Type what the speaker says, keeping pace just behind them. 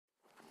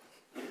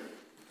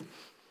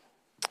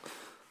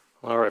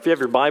All right, if you have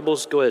your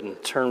Bibles, go ahead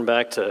and turn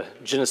back to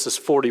Genesis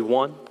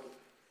 41.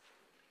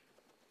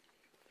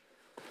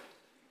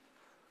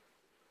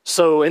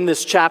 So in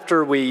this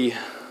chapter, we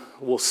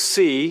will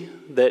see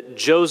that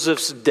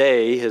Joseph's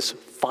day has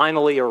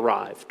finally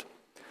arrived.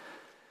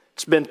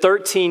 It's been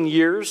 13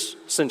 years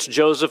since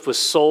Joseph was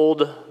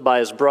sold by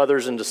his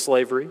brothers into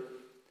slavery.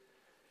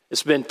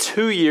 It's been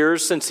 2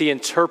 years since he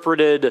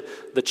interpreted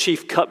the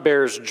chief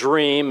cupbearer's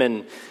dream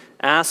and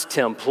asked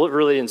him,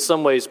 really in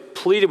some ways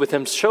pleaded with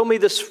him, show me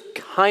this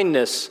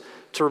kindness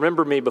to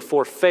remember me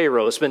before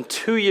Pharaoh. It's been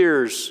 2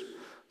 years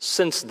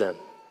since then,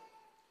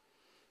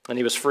 and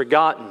he was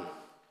forgotten.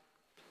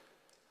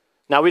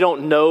 Now we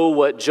don't know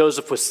what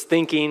Joseph was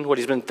thinking, what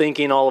he's been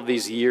thinking all of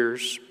these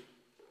years.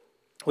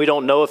 We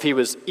don't know if he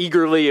was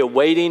eagerly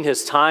awaiting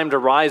his time to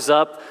rise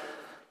up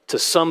to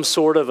some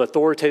sort of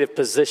authoritative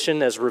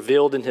position as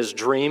revealed in his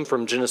dream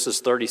from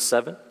Genesis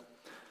 37.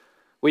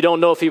 We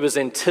don't know if he was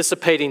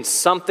anticipating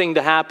something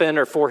to happen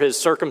or for his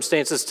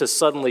circumstances to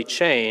suddenly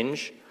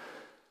change.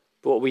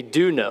 But what we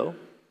do know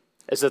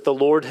is that the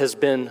Lord has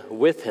been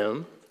with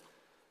him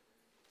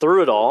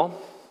through it all,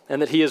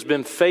 and that he has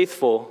been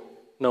faithful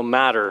no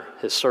matter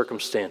his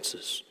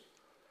circumstances.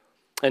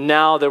 And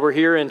now that we're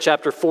here in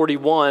chapter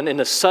 41, in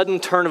a sudden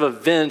turn of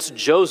events,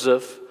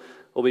 Joseph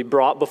will be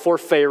brought before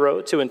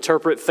Pharaoh to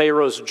interpret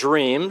Pharaoh's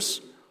dreams,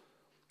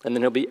 and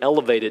then he'll be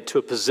elevated to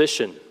a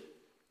position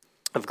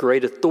of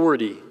great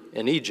authority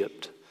in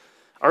Egypt.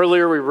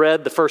 Earlier we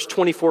read the first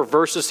 24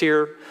 verses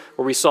here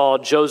where we saw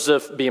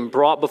Joseph being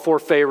brought before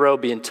Pharaoh,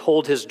 being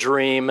told his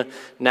dream.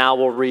 Now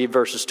we'll read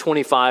verses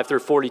 25 through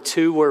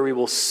 42 where we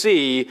will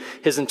see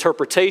his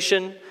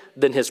interpretation,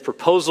 then his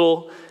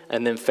proposal,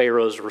 and then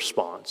Pharaoh's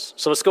response.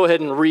 So let's go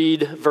ahead and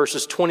read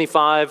verses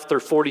 25 through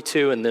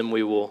 42 and then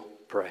we will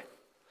pray.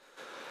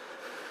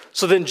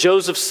 So then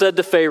Joseph said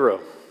to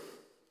Pharaoh,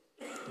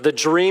 "The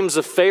dreams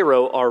of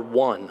Pharaoh are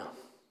one.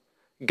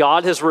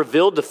 God has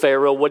revealed to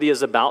Pharaoh what he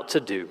is about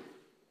to do.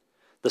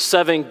 The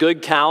 7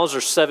 good cows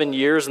are 7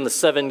 years, and the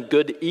 7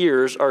 good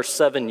ears are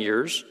 7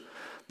 years.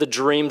 The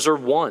dreams are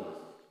one.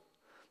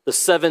 The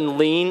 7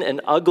 lean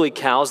and ugly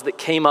cows that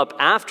came up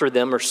after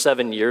them are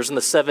 7 years, and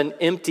the 7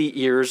 empty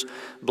ears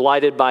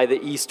blighted by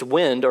the east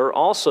wind are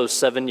also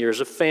 7 years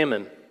of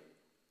famine.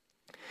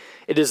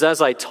 It is as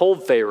I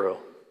told Pharaoh.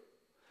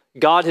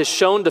 God has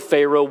shown to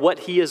Pharaoh what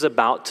he is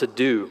about to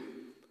do.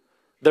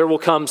 There will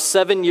come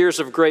 7 years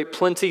of great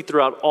plenty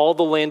throughout all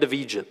the land of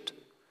Egypt.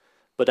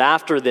 But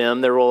after them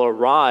there will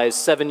arise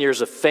 7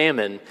 years of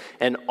famine,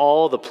 and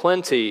all the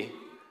plenty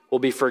will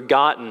be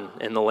forgotten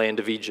in the land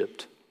of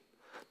Egypt.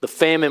 The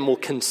famine will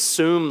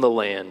consume the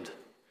land,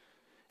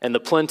 and the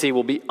plenty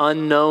will be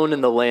unknown in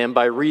the land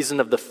by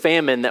reason of the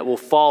famine that will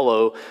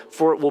follow,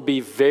 for it will be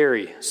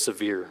very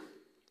severe.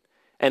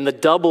 And the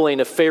doubling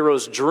of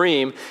Pharaoh's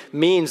dream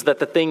means that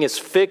the thing is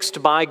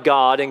fixed by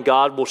God, and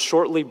God will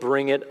shortly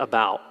bring it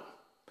about.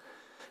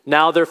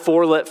 Now,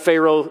 therefore, let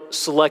Pharaoh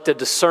select a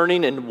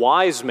discerning and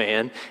wise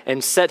man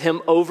and set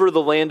him over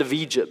the land of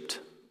Egypt.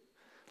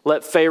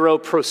 Let Pharaoh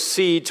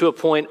proceed to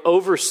appoint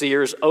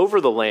overseers over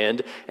the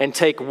land and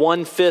take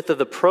 1/5 of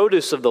the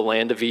produce of the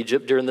land of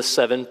Egypt during the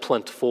 7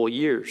 plentiful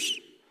years.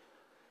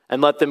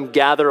 And let them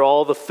gather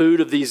all the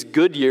food of these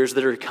good years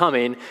that are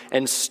coming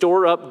and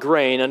store up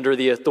grain under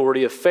the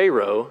authority of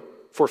Pharaoh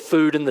for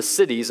food in the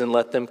cities, and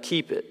let them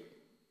keep it.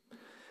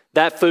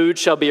 That food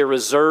shall be a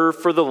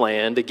reserve for the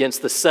land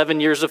against the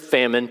 7 years of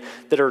famine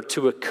that are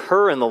to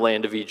occur in the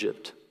land of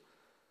Egypt,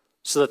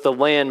 so that the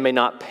land may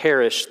not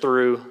perish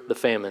through the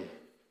famine."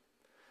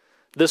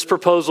 This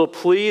proposal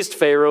pleased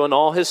Pharaoh and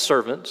all his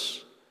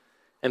servants.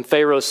 And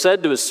Pharaoh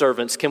said to his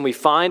servants, "Can we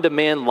find a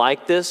man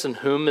like this in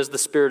whom is the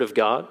Spirit of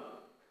God?"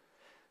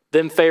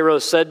 Then Pharaoh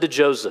said to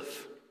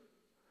Joseph,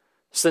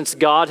 "Since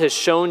God has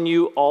shown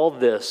you all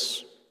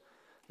this,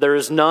 there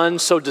is none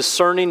so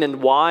discerning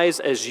and wise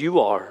as you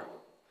are.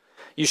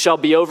 You shall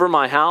be over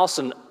my house,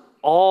 and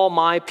all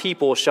my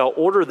people shall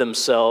order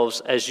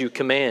themselves as you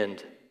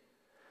command.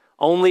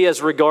 Only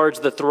as regards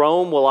the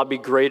throne will I be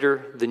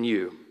greater than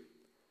you."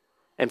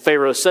 And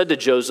Pharaoh said to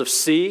Joseph,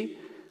 "See,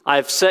 I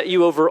have set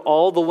you over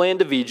all the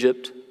land of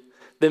Egypt."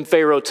 Then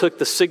Pharaoh took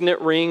the signet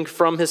ring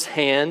from his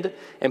hand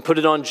and put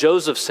it on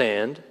Joseph's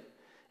hand,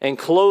 and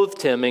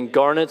clothed him in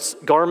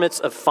garments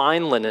of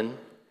fine linen,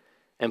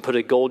 and put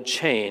a gold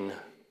chain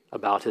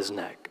about his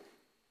neck.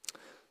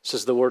 This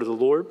is the word of the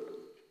Lord.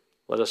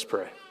 Let us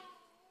pray.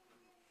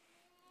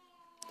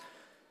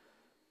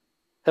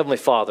 Heavenly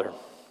Father,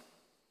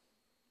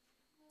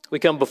 we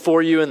come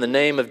before you in the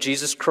name of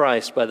Jesus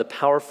Christ by the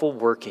powerful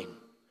working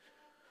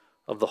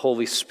of the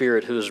Holy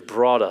Spirit who has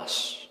brought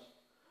us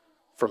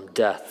from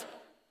death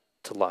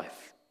to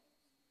life.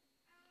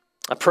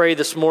 I pray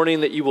this morning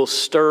that you will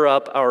stir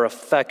up our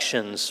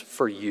affections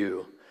for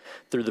you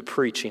through the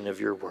preaching of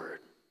your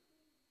word.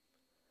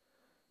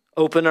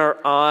 Open our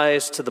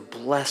eyes to the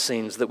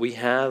blessings that we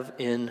have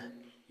in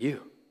you.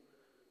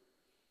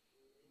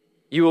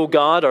 You, O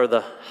God, are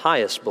the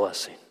highest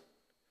blessing.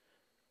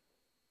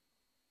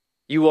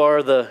 You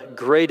are the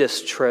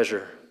greatest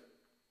treasure.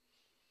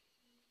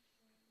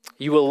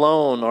 You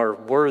alone are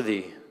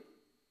worthy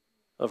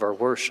of our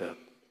worship.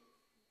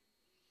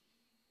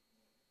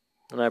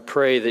 And I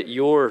pray that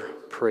your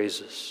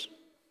praises,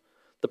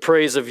 the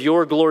praise of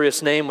your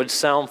glorious name, would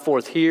sound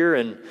forth here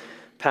in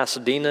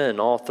Pasadena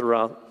and all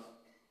throughout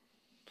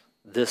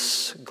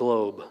this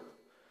globe,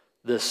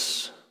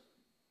 this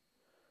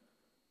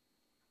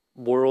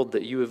world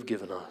that you have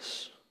given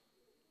us.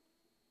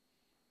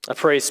 I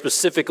pray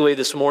specifically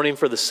this morning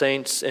for the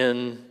saints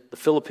in the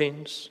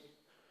Philippines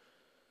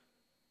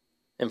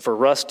and for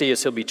Rusty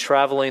as he'll be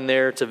traveling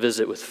there to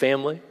visit with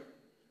family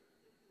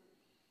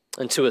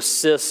and to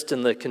assist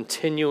in the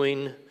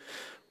continuing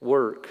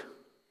work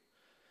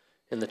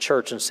in the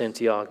church in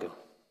Santiago.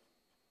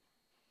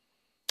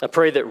 I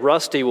pray that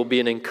Rusty will be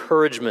an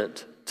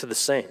encouragement to the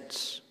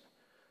saints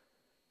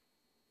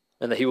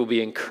and that he will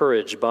be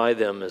encouraged by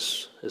them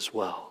as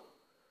well.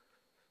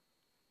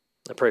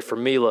 I pray for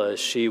Mila as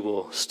she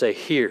will stay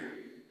here,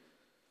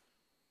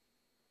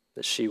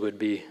 that she would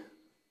be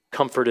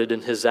comforted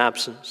in his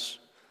absence,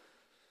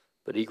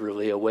 but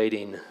eagerly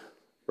awaiting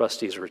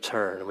Rusty's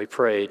return. And we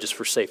pray just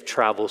for safe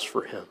travels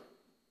for him.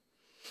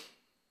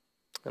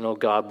 And oh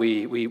God,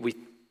 we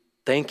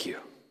thank you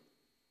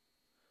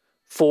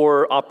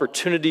for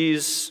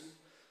opportunities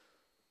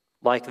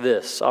like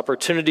this,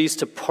 opportunities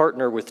to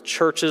partner with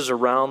churches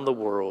around the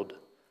world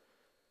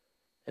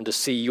and to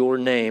see your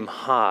name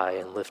high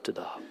and lifted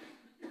up.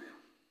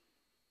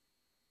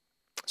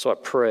 So I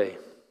pray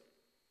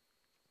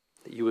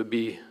that you would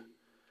be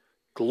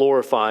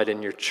glorified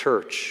in your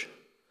church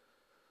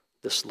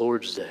this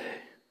Lord's Day.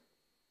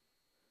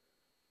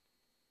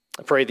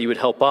 I pray that you would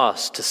help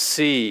us to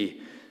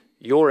see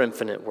your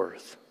infinite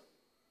worth.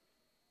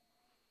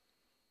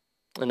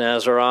 And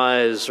as our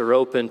eyes are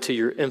open to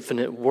your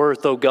infinite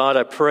worth, oh God,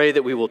 I pray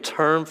that we will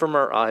turn from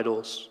our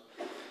idols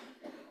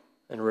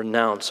and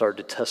renounce our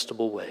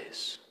detestable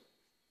ways.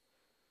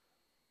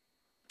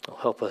 Oh,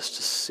 help us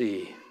to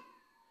see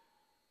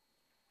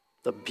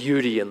the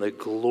beauty and the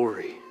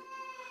glory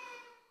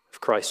of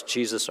Christ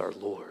Jesus our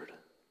Lord.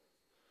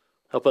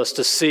 Help us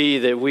to see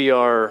that we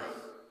are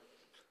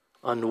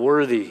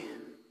unworthy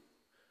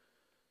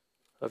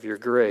of your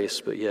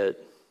grace, but yet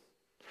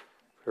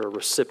we are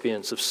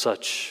recipients of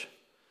such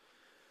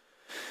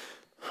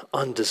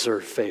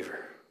undeserved favor.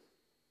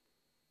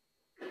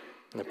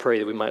 And I pray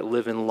that we might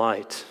live in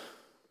light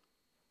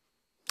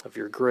of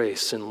your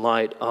grace, in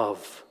light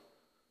of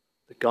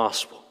the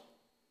gospel.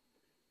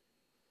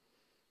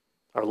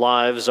 Our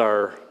lives,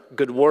 our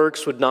good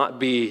works would not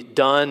be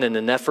done in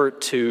an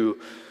effort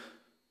to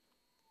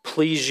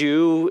please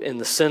you in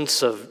the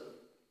sense of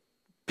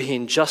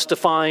being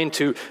justifying,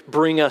 to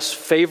bring us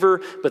favor,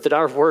 but that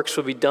our works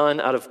would be done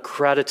out of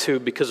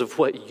gratitude because of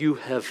what you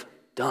have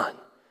done.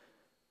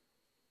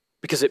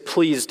 Because it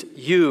pleased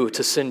you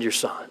to send your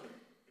Son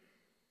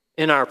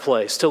in our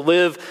place, to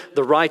live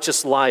the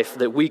righteous life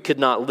that we could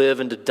not live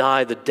and to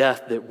die the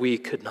death that we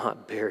could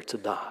not bear to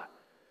die.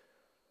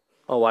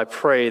 Oh, I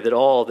pray that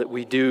all that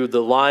we do,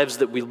 the lives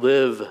that we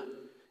live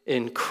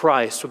in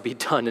Christ would be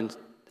done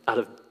out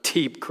of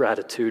deep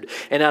gratitude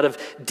and out of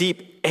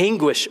deep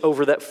anguish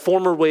over that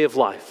former way of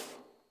life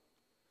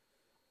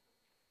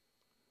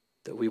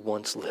that we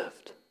once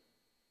lived.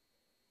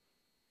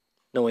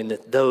 Knowing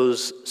that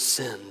those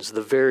sins,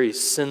 the very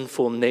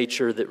sinful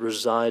nature that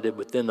resided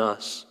within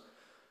us,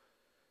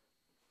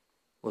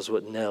 was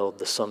what nailed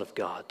the Son of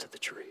God to the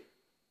tree.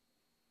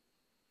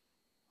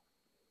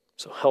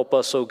 So help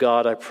us, O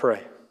God, I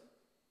pray.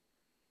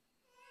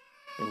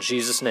 In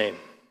Jesus' name,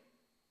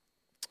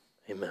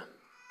 amen.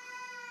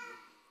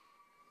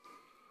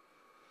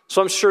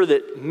 So I'm sure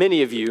that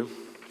many of you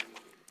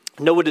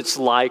know what it's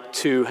like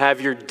to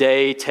have your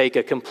day take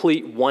a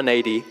complete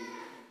 180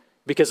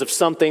 because of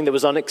something that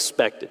was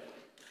unexpected.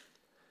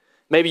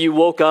 Maybe you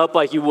woke up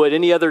like you would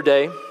any other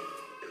day.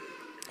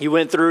 You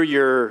went through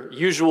your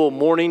usual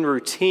morning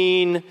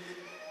routine.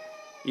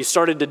 You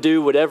started to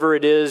do whatever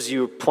it is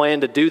you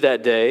planned to do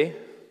that day.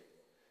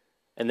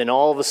 And then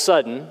all of a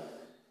sudden,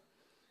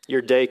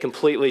 your day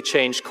completely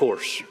changed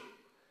course.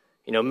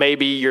 You know,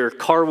 maybe your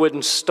car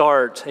wouldn't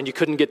start and you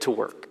couldn't get to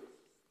work.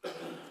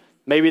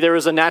 Maybe there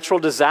was a natural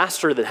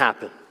disaster that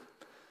happened.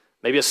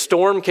 Maybe a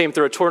storm came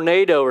through, a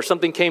tornado or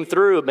something came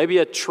through. Maybe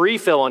a tree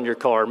fell on your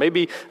car.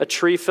 Maybe a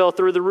tree fell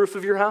through the roof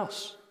of your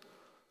house.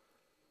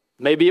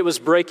 Maybe it was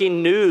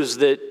breaking news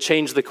that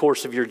changed the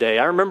course of your day.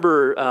 I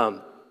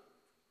remember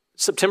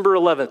September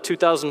 11th,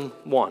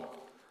 2001.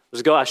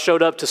 I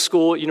showed up to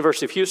school at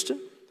University of Houston,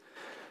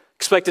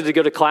 expected to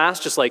go to class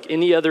just like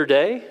any other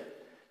day,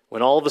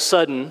 when all of a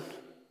sudden,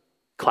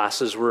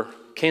 classes were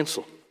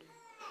canceled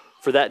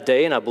for that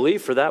day and I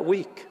believe for that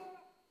week.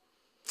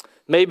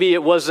 Maybe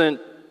it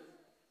wasn't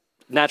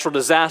natural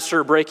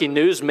disaster, breaking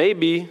news.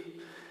 Maybe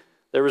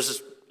there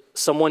was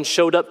someone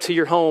showed up to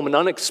your home, an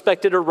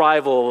unexpected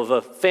arrival of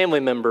a family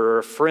member or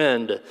a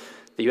friend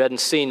that you hadn't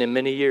seen in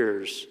many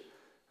years,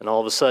 and all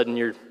of a sudden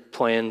your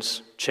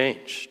plans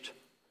changed.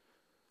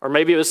 Or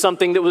maybe it was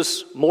something that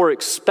was more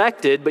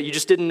expected, but you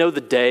just didn't know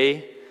the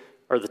day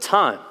or the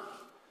time.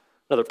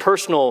 Another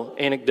personal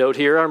anecdote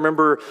here. I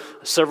remember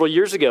several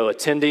years ago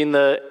attending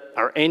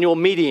our annual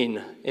meeting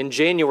in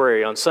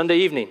January on Sunday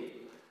evening.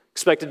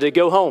 Expected to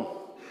go home,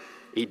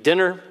 eat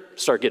dinner,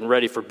 start getting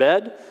ready for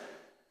bed.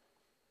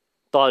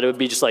 Thought it would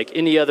be just like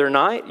any other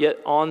night, yet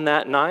on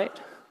that night,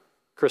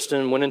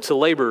 Kristen went into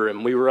labor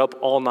and we were up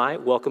all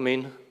night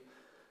welcoming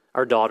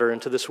our daughter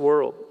into this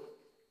world.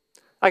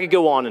 I could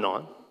go on and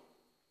on,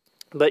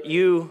 but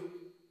you,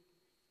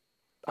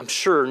 I'm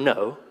sure,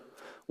 know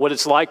what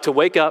it's like to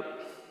wake up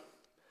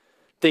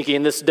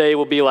thinking this day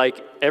will be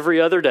like every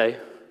other day,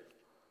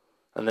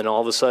 and then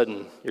all of a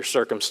sudden your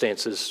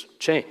circumstances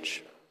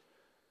change.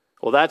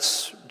 Well,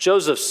 that's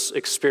Joseph's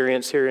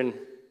experience here in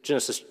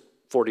Genesis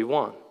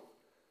 41.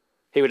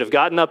 He would have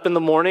gotten up in the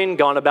morning,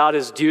 gone about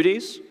his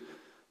duties,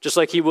 just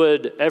like he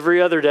would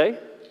every other day,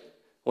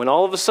 when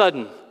all of a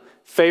sudden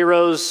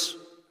Pharaoh's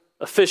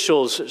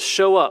officials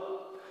show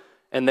up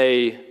and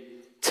they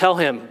tell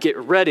him, get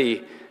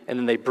ready, and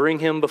then they bring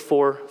him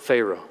before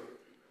Pharaoh.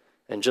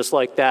 And just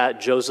like that,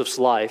 Joseph's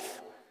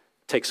life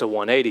takes a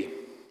 180.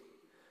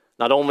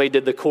 Not only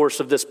did the course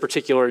of this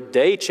particular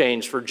day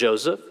change for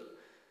Joseph,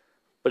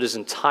 but his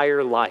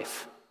entire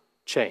life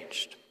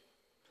changed.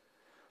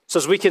 So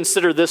as we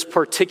consider this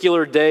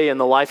particular day in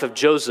the life of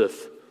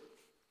Joseph,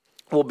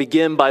 we'll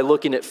begin by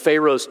looking at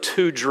Pharaoh's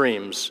two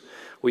dreams.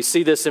 We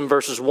see this in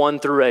verses 1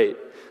 through 8.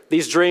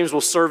 These dreams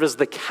will serve as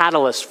the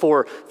catalyst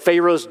for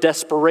Pharaoh's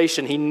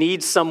desperation. He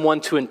needs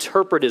someone to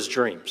interpret his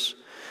dreams,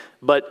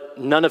 but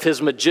none of his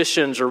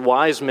magicians or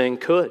wise men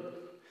could.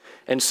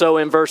 And so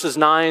in verses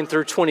 9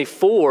 through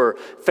 24,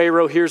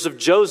 Pharaoh hears of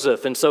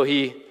Joseph, and so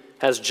he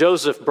has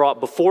Joseph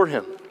brought before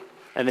him,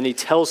 and then he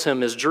tells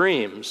him his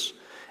dreams.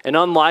 And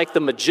unlike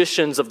the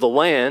magicians of the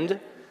land,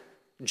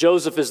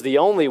 Joseph is the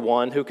only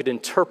one who could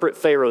interpret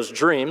Pharaoh's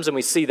dreams, and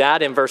we see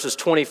that in verses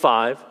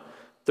 25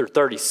 through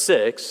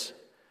 36.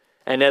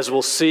 And as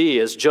we'll see,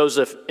 as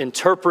Joseph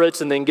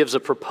interprets and then gives a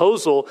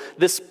proposal,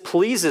 this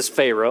pleases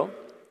Pharaoh.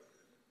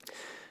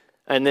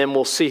 And then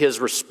we'll see his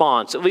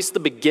response, at least the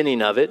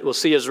beginning of it. We'll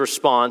see his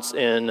response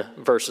in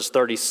verses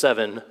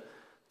 37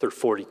 through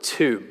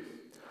 42.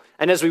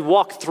 And as we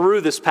walk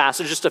through this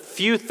passage, just a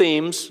few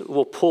themes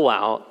we'll pull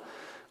out.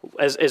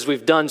 As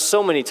we've done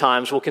so many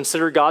times, we'll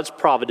consider God's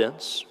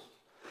providence.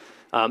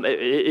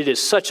 It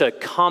is such a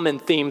common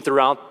theme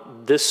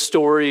throughout this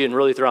story and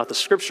really throughout the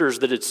scriptures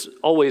that it's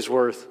always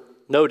worth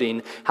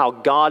noting how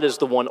God is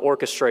the one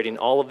orchestrating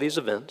all of these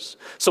events.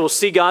 So we'll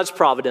see God's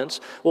providence.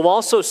 We'll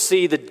also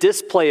see the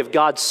display of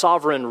God's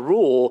sovereign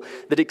rule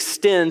that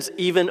extends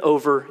even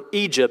over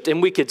Egypt.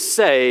 And we could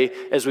say,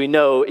 as we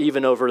know,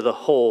 even over the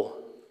whole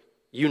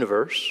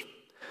universe.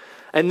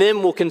 And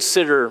then we'll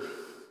consider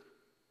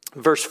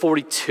verse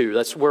 42.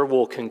 That's where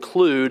we'll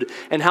conclude,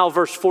 and how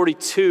verse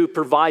 42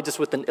 provides us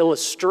with an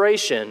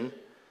illustration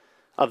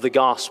of the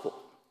gospel.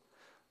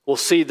 We'll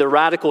see the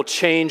radical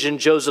change in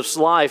Joseph's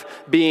life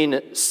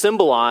being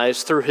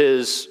symbolized through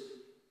his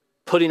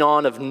putting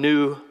on of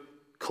new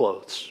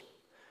clothes.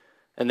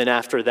 And then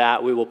after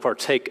that, we will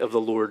partake of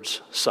the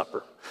Lord's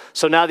Supper.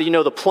 So now that you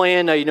know the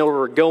plan, now you know where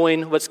we're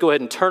going, let's go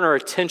ahead and turn our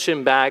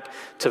attention back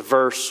to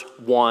verse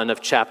 1 of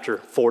chapter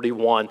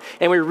 41.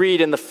 And we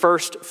read in the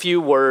first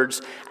few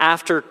words,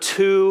 after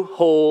 2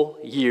 whole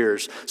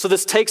years. So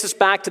this takes us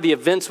back to the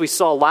events we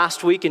saw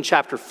last week in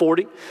chapter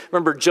 40.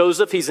 Remember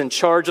Joseph, he's in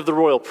charge of the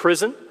royal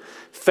prison.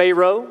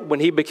 Pharaoh, when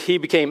he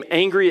became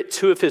angry at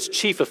 2 of his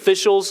chief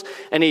officials,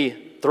 and he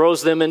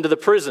throws them into the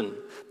prison.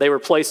 They were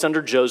placed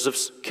under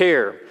Joseph's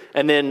care.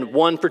 And then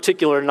one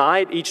particular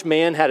night, each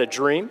man had a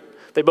dream.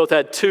 They both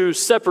had 2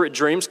 separate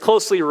dreams,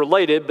 closely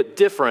related but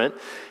different.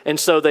 And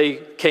so they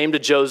came to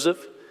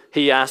Joseph.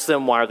 He asked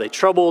them, why are they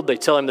troubled? They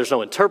tell him there's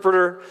no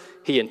interpreter.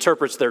 He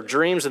interprets their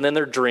dreams, and then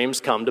their dreams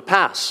come to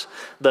pass.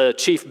 The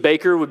chief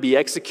baker would be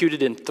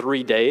executed in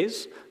 3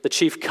 days. The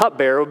chief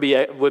cupbearer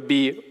would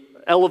be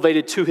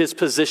elevated to his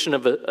position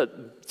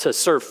to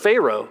serve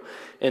Pharaoh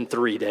in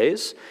 3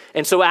 days.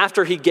 And so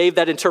after he gave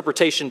that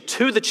interpretation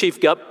to the chief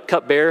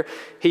cupbearer,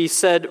 he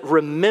said,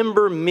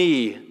 remember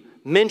me.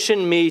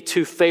 Mention me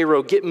to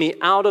Pharaoh. Get me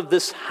out of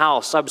this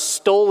house. I've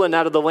stolen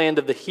out of the land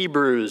of the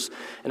Hebrews,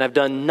 and I've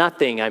done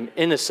nothing. I'm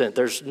innocent.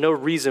 There's no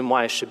reason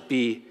why I should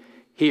be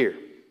here.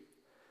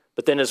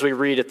 But then as we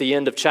read at the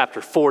end of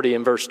chapter 40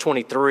 in verse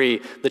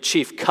 23, the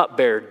chief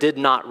cupbearer did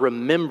not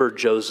remember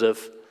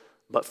Joseph,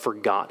 but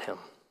forgot him.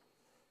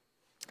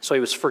 So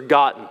he was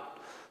forgotten.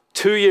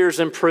 2 years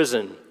in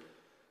prison.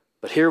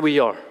 But here we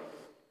are.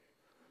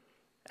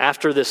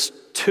 After this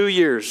 2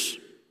 years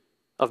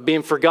of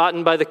being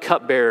forgotten by the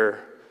cupbearer,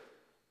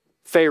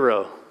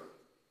 Pharaoh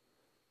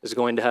is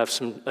going to have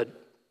a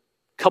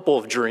couple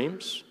of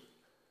dreams,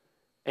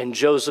 and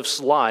Joseph's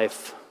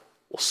life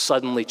will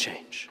suddenly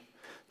change.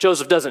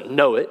 Joseph doesn't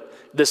know it.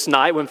 This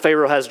night when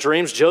Pharaoh has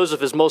dreams,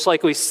 Joseph is most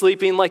likely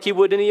sleeping like he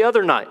would any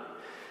other night.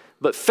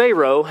 But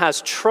Pharaoh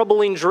has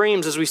troubling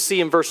dreams, as we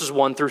see in verses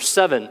 1 through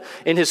 7.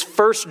 In his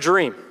first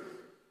dream,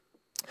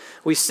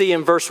 we see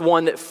in verse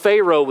 1 that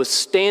Pharaoh was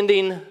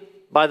standing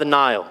by the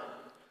Nile.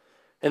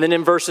 And then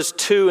in verses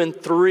 2 and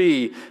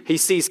 3, he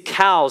sees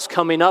cows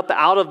coming up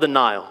out of the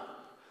Nile.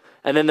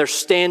 And then they're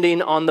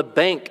standing on the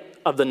bank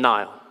of the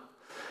Nile.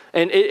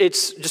 And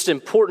it's just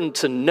important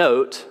to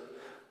note,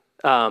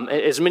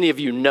 as many of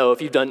you know,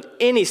 if you've done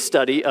any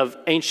study of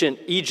ancient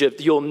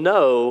Egypt, you'll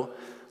know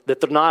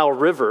that the Nile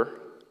River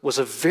was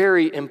a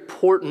very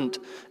important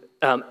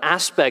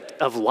aspect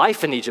of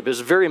life in Egypt. It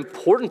was very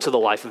important to the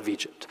life of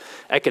Egypt,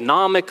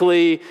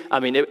 economically,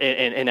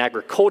 and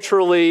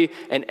agriculturally.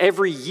 And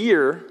every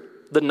year,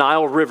 the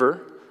Nile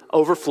River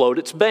overflowed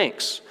its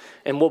banks.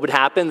 And what would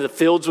happen, the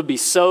fields would be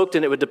soaked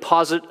and it would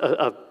deposit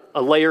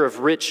a layer of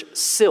rich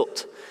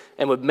silt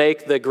and would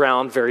make the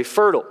ground very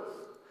fertile.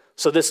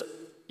 So this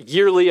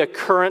yearly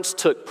occurrence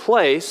took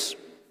place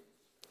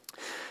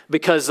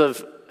because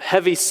of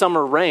heavy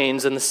summer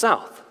rains in the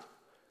south.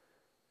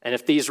 And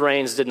if these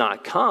rains did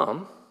not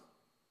come,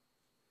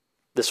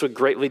 this would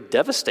greatly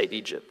devastate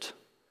Egypt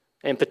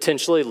and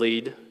potentially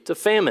lead to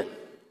famine.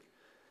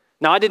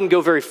 Now, I didn't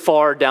go very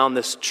far down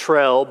this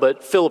trail,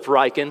 but Philip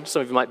Ryken,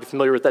 some of you might be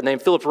familiar with that name,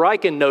 Philip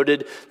Ryken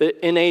noted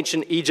that in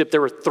ancient Egypt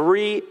there were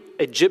 3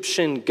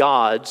 Egyptian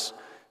gods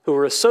who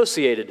were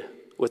associated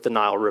with the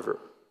Nile River.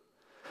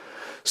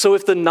 So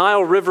if the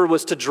Nile River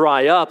was to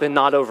dry up and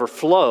not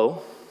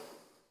overflow,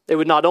 it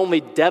would not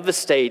only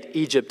devastate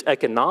Egypt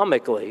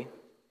economically,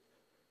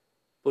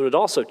 but it would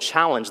also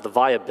challenge the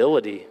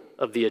viability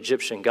of the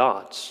Egyptian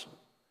gods.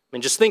 I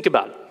mean, just think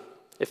about it.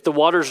 If the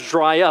waters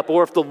dry up,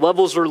 or if the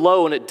levels are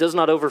low and it does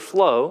not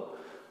overflow,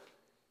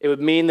 it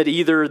would mean that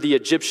either the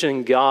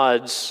Egyptian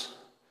gods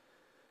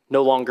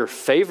no longer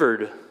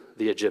favored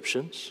the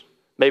Egyptians,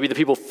 maybe the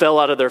people fell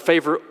out of their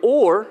favor,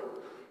 or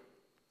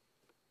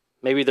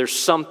maybe there's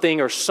something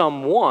or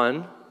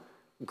someone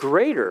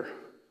greater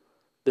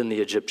than the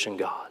Egyptian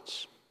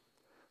gods.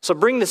 So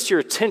bring this to your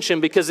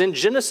attention, because in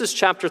Genesis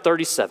chapter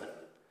 37,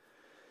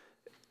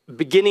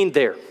 beginning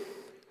there,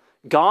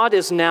 God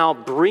is now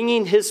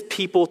bringing his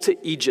people to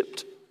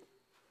Egypt.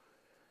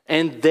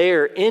 And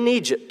there in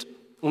Egypt,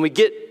 when we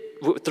get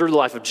through the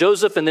life of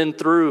Joseph and then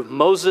through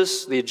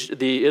Moses,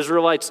 the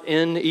Israelites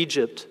in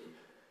Egypt,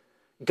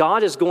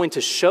 God is going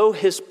to show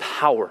his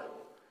power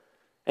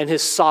and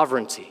his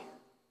sovereignty,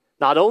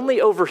 not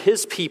only over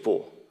his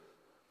people,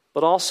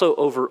 but also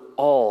over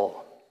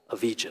all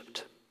of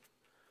Egypt.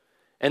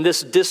 And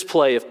this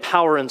display of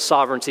power and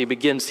sovereignty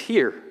begins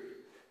here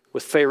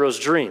with Pharaoh's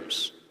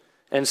dreams.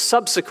 And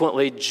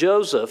subsequently,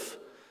 Joseph,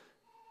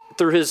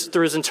 through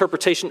his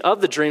interpretation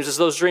of the dreams, as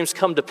those dreams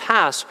come to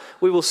pass,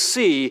 we will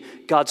see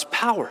God's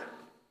power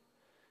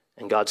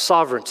and God's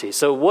sovereignty.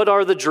 So what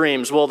are the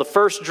dreams? Well, the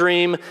first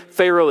dream,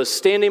 Pharaoh is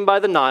standing by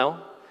the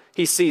Nile.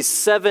 He sees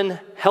 7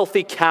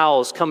 healthy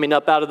cows coming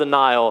up out of the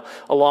Nile,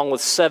 along with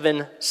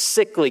 7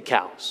 sickly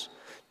cows.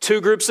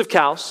 2 groups of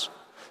cows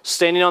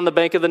standing on the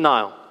bank of the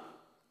Nile.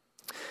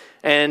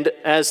 And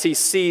as he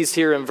sees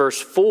here in verse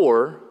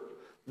 4,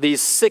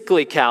 these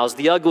sickly cows,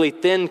 the ugly,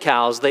 thin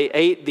cows, they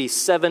ate the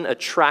 7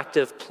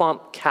 attractive,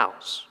 plump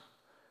cows.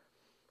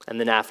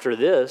 And then after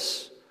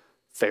this,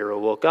 Pharaoh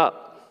woke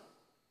up.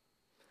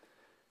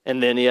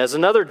 And then he has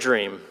another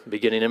dream.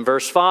 Beginning in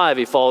verse 5,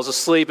 he falls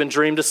asleep and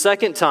dreamed a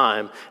second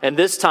time. And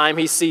this time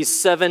he sees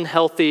 7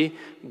 healthy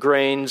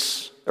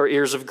grains or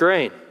ears of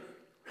grain.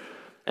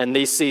 And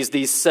he sees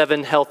these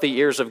 7 healthy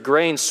ears of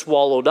grain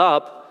swallowed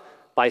up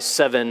by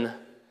 7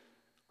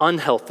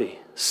 unhealthy,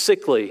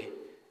 sickly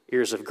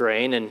ears of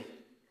grain, and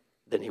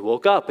then he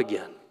woke up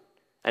again.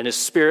 And his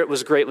spirit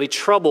was greatly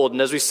troubled.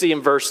 And as we see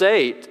in verse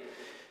 8,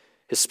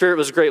 his spirit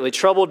was greatly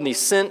troubled, and he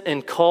sent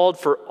and called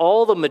for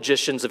all the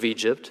magicians of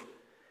Egypt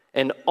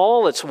and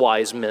all its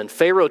wise men.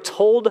 Pharaoh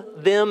told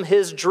them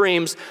his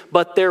dreams,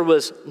 but there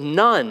was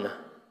none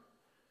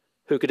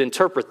who could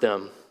interpret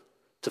them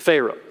to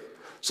Pharaoh.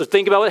 So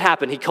think about what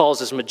happened. He calls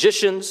his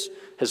magicians,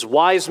 his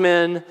wise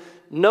men,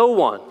 no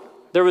one.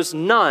 There was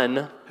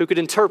none who could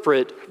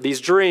interpret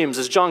these dreams.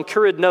 As John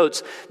Currid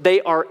notes,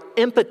 they are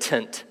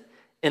impotent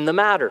in the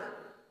matter.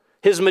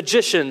 His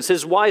magicians,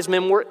 his wise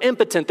men were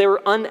impotent. They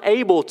were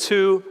unable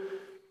to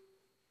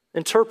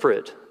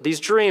interpret these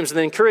dreams. And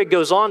then Currid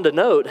goes on to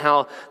note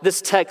how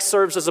this text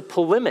serves as a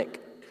polemic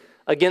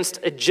against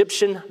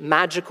Egyptian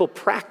magical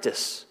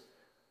practice.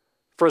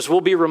 For as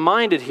we'll be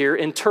reminded here,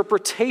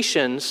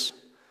 interpretations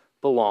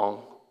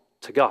belong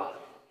to God.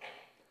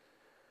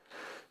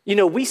 You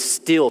know, we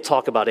still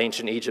talk about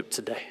ancient Egypt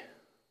today.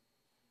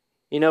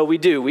 You know, we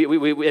do.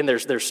 We and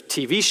there's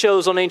TV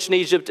shows on ancient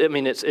Egypt. I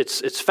mean,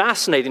 it's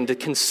fascinating to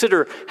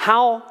consider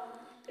how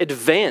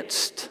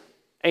advanced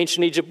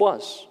ancient Egypt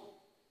was.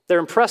 They're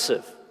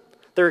impressive.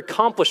 Their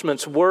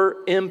accomplishments were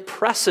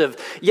impressive.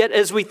 Yet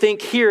as we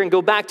think here and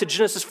go back to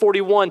Genesis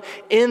 41,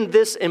 in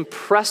this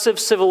impressive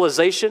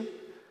civilization,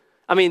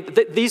 I mean,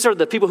 these are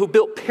the people who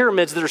built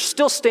pyramids that are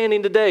still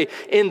standing today.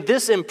 In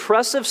this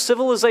impressive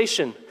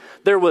civilization,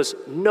 there was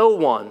no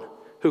one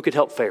who could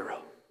help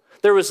Pharaoh.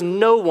 There was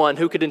no one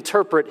who could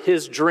interpret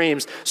his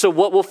dreams. So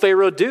what will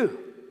Pharaoh do?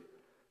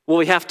 Will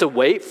he have to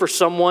wait for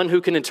someone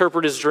who can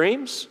interpret his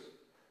dreams?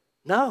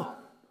 No,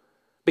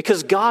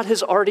 because God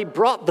has already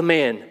brought the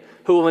man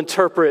who will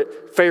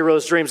interpret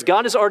Pharaoh's dreams.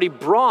 God has already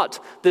brought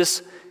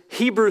this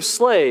Hebrew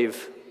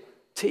slave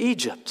to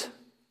Egypt.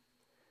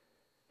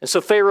 And so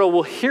Pharaoh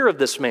will hear of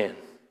this man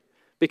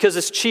because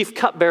his chief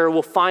cupbearer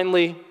will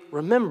finally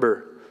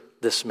remember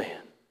this man.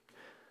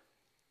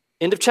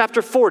 End of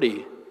chapter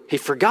 40, he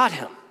forgot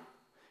him.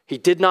 He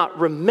did not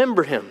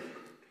remember him.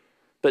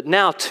 But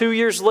now, 2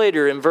 years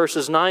later, in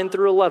verses 9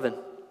 through 11,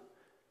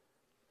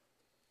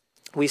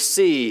 we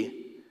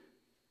see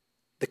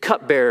the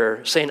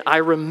cupbearer saying, I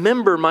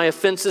remember my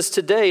offenses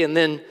today, and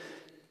then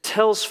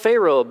tells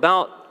Pharaoh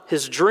about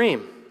his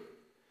dream,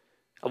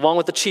 along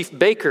with the chief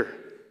baker.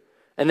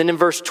 And then in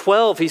verse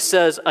 12, he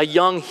says, a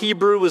young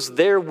Hebrew was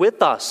there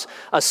with us,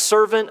 a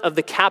servant of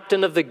the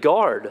captain of the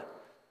guard.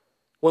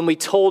 When we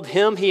told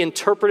him, he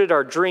interpreted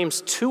our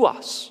dreams to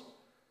us,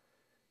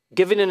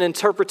 giving an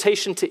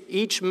interpretation to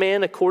each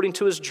man according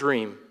to his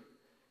dream.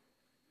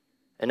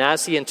 And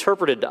as he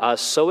interpreted to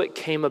us, so it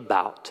came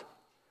about.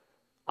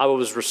 I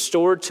was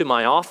restored to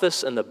my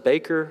office, and the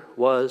baker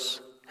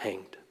was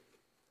hanged.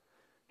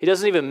 He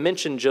doesn't even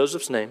mention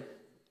Joseph's name.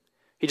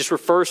 He just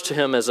refers to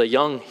him as a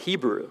young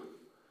Hebrew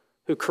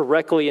who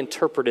correctly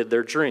interpreted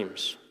their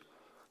dreams.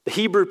 The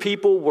Hebrew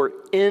people were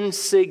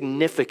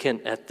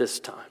insignificant at this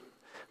time.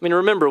 I mean,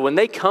 remember, when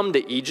they come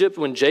to Egypt,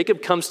 when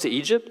Jacob comes to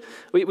Egypt,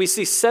 we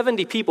see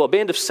 70 people, a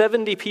band of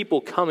 70 people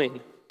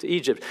coming to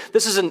Egypt.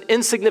 This is an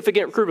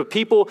insignificant group of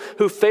people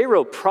who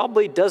Pharaoh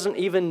probably doesn't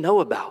even know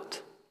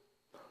about.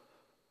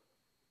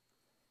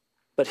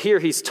 But here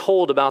he's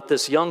told about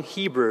this young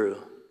Hebrew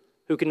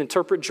who can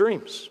interpret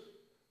dreams.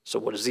 So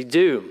what does he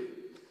do?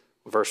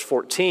 Verse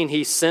 14,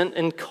 he sent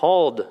and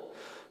called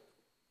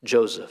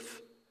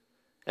Joseph,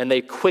 and they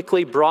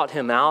quickly brought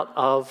him out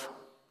of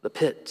the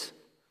pit.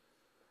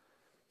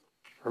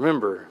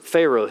 Remember,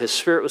 Pharaoh, his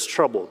spirit was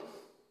troubled.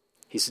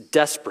 He's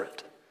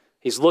desperate.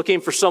 He's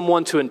looking for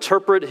someone to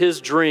interpret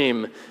his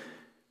dream.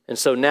 And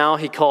so now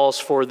he calls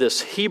for this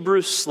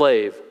Hebrew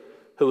slave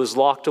who was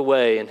locked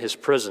away in his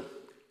prison.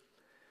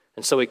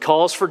 And so he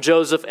calls for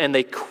Joseph, and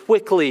they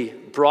quickly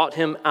brought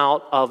him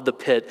out of the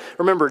pit.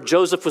 Remember,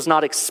 Joseph was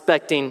not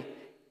expecting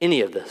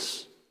any of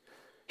this.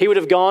 He would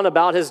have gone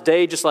about his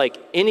day just like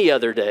any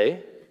other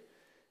day.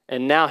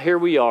 And now here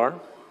we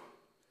are.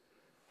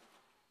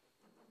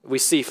 We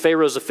see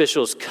Pharaoh's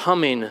officials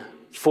coming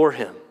for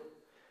him.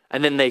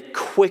 And then they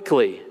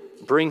quickly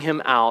bring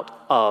him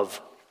out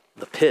of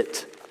the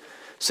pit.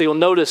 So you'll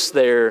notice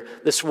there,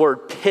 this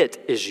word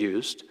pit is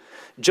used.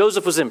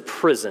 Joseph was in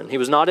prison. He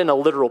was not in a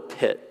literal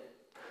pit.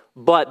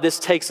 But this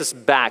takes us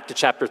back to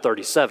chapter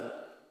 37,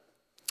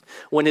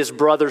 when his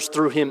brothers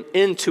threw him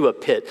into a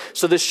pit.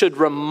 So this should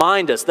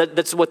remind us that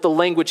that's what the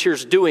language here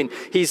is doing.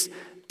 He's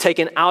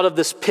taken out of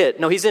this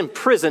pit. No, he's in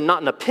prison,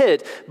 not in a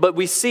pit, but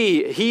we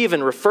see he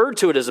even referred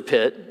to it as a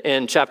pit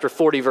in chapter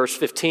 40, verse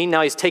 15.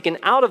 Now he's taken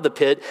out of the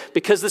pit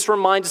because this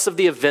reminds us of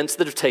the events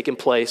that have taken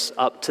place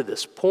up to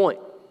this point.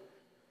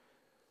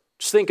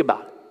 Just think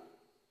about it.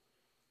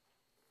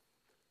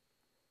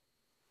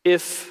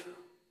 If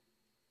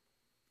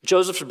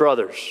Joseph's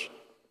brothers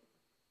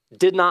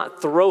did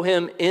not throw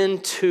him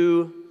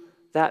into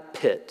that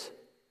pit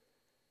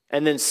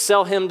and then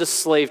sell him to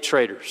slave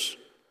traders,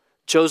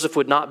 Joseph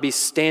would not be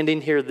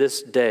standing here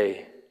this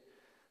day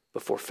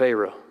before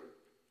Pharaoh.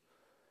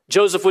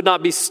 Joseph would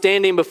not be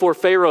standing before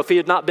Pharaoh if he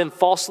had not been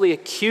falsely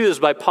accused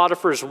by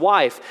Potiphar's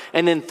wife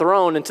and then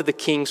thrown into the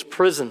king's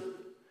prison.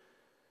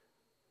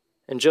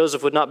 And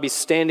Joseph would not be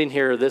standing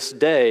here this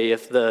day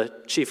if the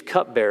chief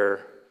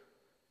cupbearer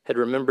had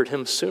remembered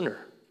him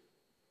sooner.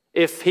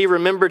 If he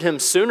remembered him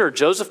sooner,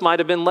 Joseph might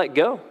have been let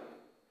go.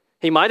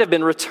 He might have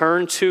been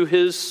returned to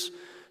his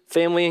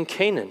family in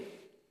Canaan.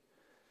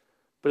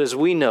 But as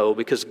we know,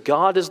 because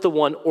God is the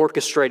one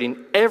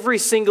orchestrating every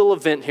single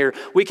event here,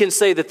 we can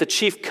say that the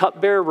chief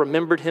cupbearer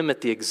remembered him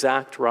at the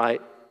exact right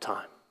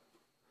time.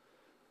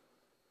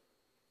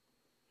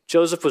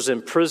 Joseph was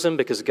in prison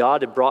because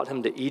God had brought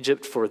him to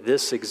Egypt for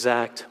this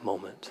exact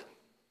moment.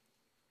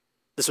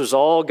 This was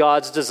all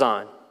God's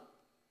design.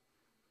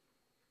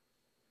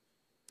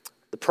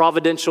 The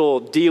providential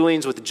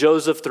dealings with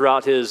Joseph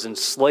throughout his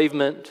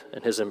enslavement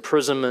and his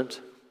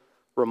imprisonment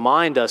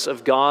remind us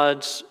of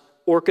God's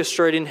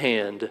orchestrating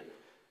hand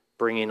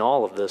bringing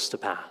all of this to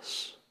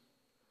pass.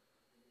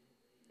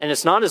 And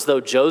it's not as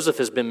though Joseph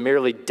has been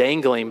merely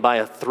dangling by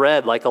a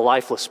thread like a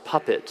lifeless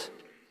puppet.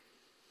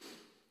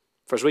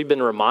 For as we've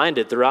been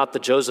reminded throughout the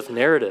Joseph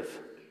narrative,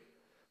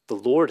 the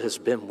Lord has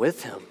been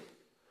with him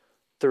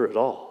through it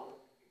all.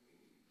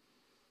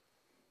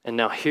 And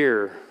now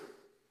here,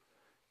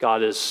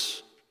 God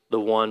is the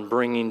one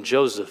bringing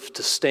Joseph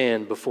to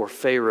stand before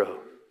Pharaoh.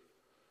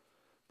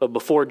 But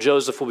before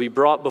Joseph will be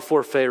brought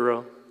before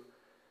Pharaoh,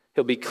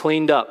 he'll be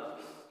cleaned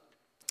up.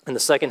 In the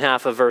second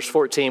half of verse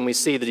 14, we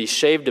see that he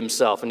shaved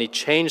himself and he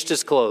changed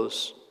his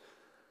clothes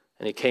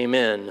and he came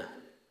in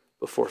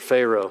before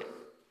Pharaoh.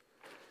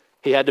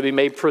 He had to be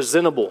made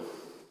presentable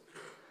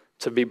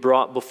to be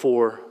brought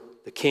before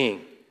the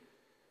king.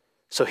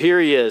 So here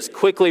he is,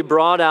 quickly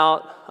brought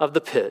out of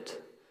the pit.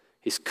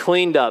 He's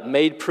cleaned up,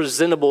 made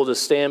presentable to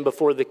stand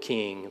before the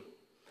king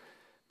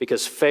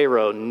because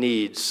Pharaoh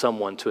needs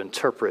someone to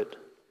interpret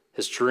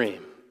his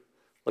dream.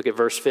 Look at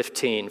verse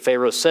 15.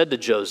 Pharaoh said to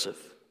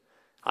Joseph,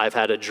 I've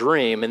had a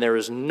dream, and there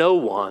is no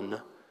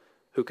one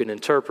who can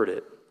interpret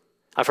it.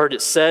 I've heard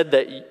it said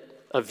that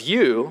of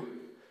you,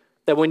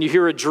 that when you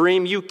hear a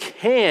dream, you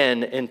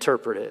can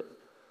interpret it.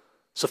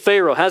 So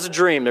Pharaoh has a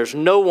dream. There's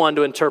no one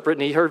to interpret,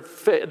 and he heard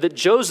that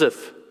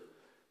Joseph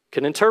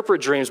can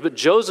interpret dreams, but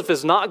Joseph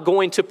is not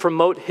going to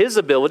promote his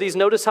abilities.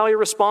 Notice how he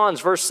responds.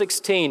 Verse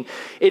 16,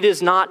 it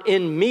is not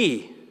in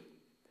me.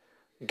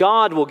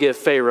 God will give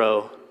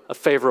Pharaoh a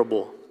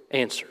favorable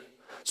answer.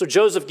 So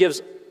Joseph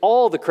gives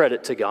all the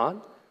credit to God.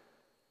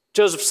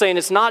 Joseph's saying,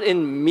 it's not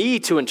in me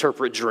to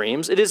interpret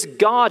dreams. It is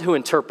God who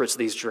interprets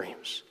these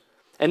dreams.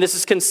 And this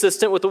is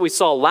consistent with what we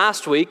saw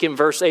last week in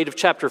verse 8 of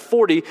chapter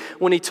 40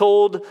 when he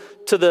told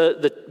to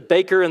the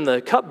baker and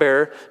the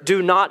cupbearer,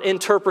 do not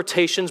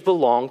interpretations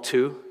belong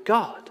to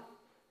God?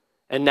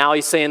 And now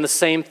he's saying the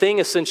same thing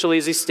essentially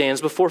as he stands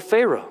before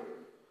Pharaoh.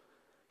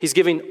 He's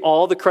giving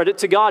all the credit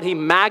to God. He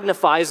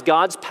magnifies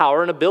God's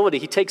power and ability.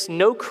 He takes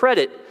no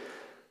credit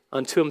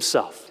unto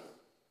himself.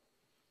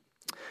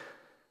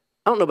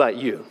 I don't know about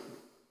you,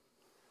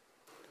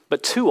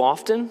 but too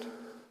often,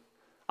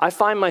 I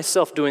find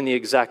myself doing the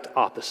exact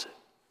opposite,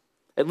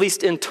 at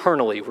least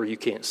internally where you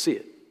can't see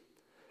it.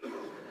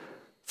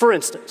 For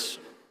instance,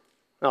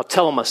 and I'll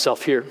tell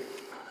myself here,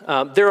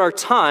 there are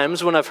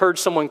times when I've heard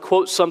someone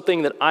quote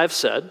something that I've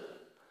said,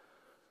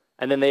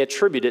 and then they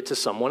attribute it to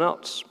someone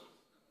else.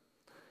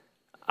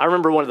 I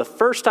remember one of the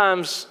first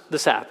times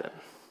this happened.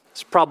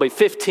 It's probably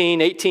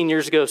 15, 18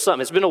 years ago,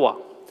 something. It's been a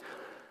while.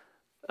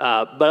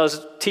 But I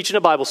was teaching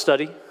a Bible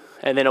study,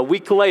 and then a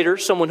week later,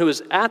 someone who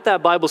was at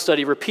that Bible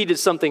study repeated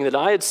something that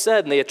I had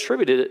said, and they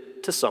attributed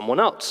it to someone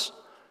else.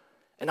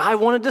 And I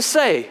wanted to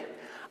say,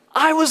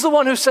 I was the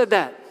one who said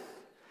that.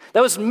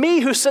 That was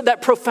me who said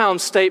that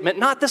profound statement,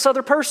 not this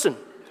other person.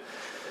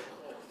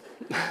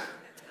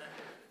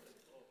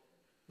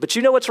 But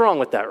you know what's wrong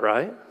with that,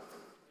 right?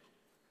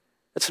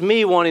 It's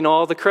me wanting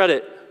all the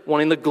credit,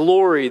 wanting the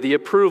glory, the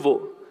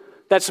approval.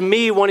 That's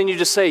me wanting you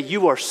to say,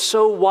 you are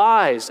so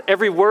wise.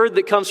 Every word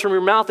that comes from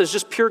your mouth is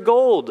just pure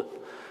gold.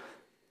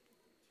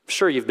 I'm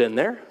sure you've been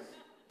there.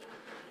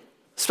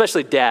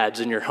 Especially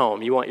dads in your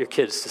home. You want your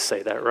kids to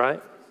say that,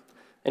 right?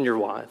 And your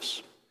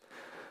wives.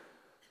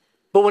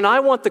 But when I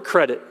want the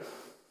credit,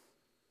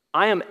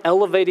 I am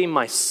elevating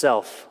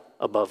myself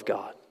above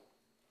God.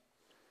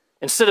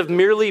 Instead of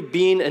merely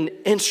being an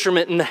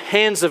instrument in the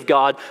hands of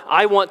God,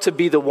 I want to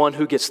be the one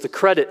who gets the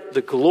credit,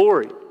 the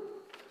glory.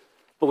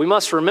 But we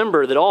must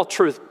remember that all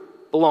truth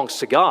belongs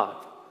to God,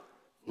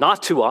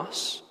 not to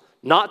us,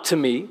 not to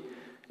me.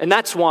 And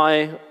that's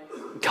why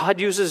God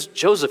uses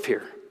Joseph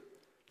here.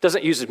 He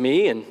doesn't use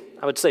me, and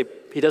I would say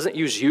he doesn't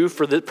use you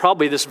for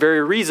probably this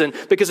very reason,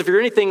 because if you're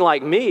anything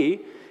like me,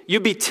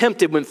 you'd be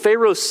tempted when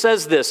Pharaoh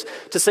says this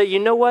to say, you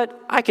know what?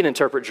 I can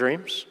interpret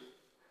dreams.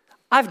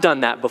 I've done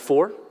that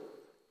before.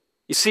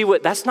 You see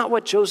what? That's not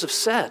what Joseph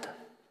said,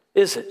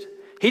 is it?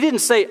 He didn't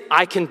say,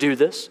 I can do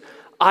this.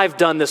 I've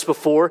done this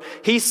before.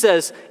 He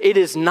says, it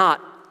is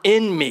not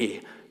in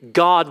me.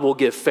 God will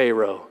give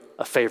Pharaoh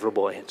a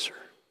favorable answer.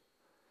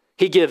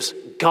 He gives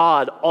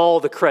God all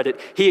the credit.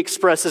 He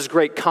expresses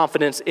great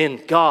confidence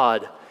in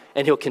God,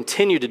 and he'll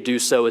continue to do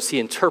so as he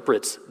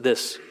interprets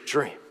this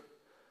dream.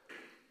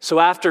 So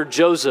after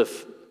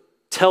Joseph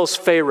tells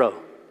Pharaoh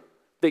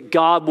that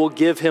God will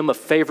give him a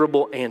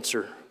favorable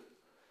answer,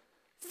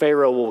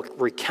 Pharaoh will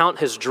recount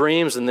his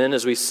dreams, and then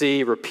as we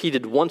see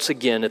repeated once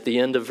again at the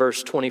end of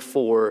verse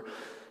 24,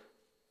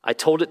 I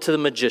told it to the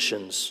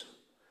magicians,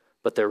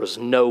 but there was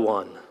no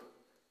one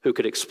who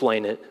could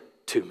explain it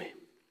to me.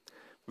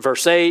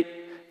 Verse 8,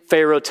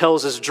 Pharaoh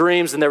tells his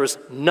dreams, and there was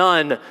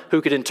none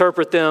who could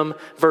interpret them.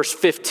 Verse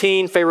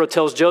 15, Pharaoh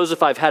tells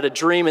Joseph, I've had a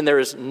dream, and there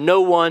is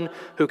no one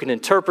who can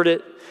interpret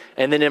it.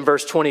 And then in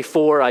verse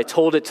 24, I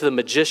told it to the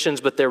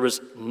magicians, but there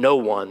was no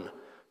one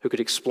who could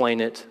explain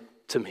it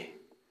to me.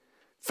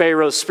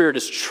 Pharaoh's spirit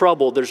is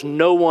troubled. There's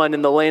no one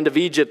in the land of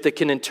Egypt that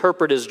can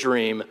interpret his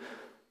dream.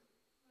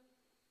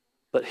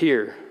 But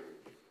here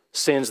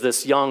stands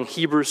this young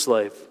Hebrew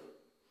slave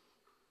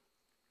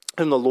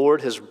whom the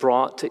Lord has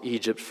brought to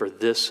Egypt for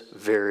this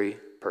very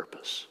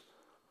purpose,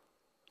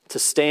 to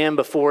stand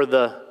before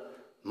the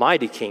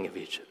mighty king of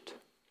Egypt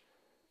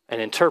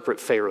and interpret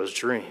Pharaoh's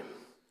dream.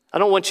 I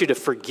don't want you to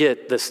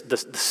forget the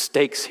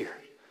stakes here.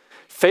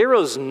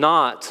 Pharaoh's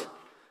not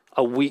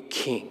a weak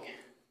king.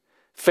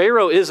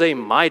 Pharaoh is a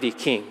mighty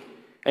king.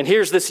 And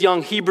here's this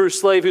young Hebrew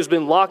slave who's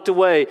been locked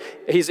away.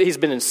 He's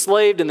been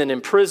enslaved and then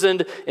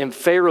imprisoned in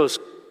Pharaoh's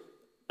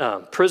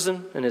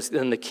prison,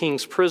 in the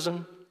king's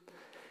prison.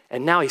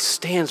 And now he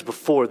stands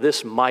before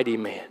this mighty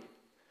man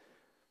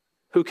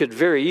who could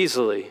very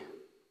easily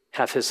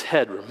have his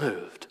head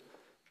removed,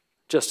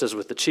 just as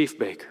with the chief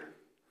baker.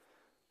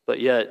 But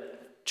yet,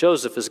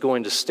 Joseph is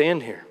going to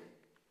stand here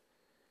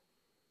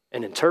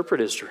and interpret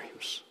his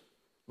dreams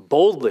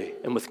boldly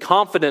and with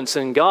confidence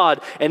in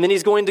God, and then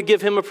he's going to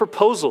give him a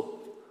proposal.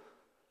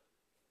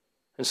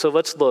 And so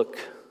let's look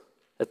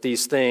at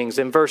these things.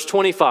 In verse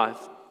 25,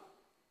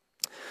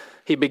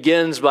 he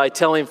begins by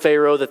telling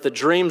Pharaoh that the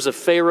dreams of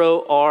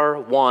Pharaoh are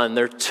one.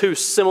 They're two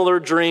similar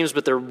dreams,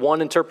 but they're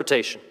one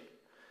interpretation.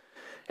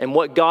 And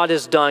what God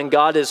has done,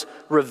 God has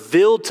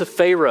revealed to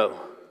Pharaoh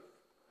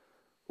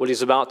what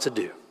he's about to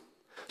do.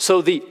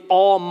 So the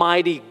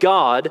Almighty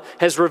God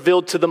has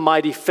revealed to the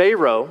mighty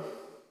Pharaoh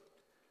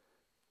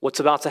what's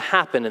about to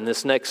happen in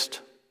this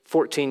next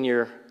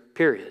 14-year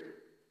period.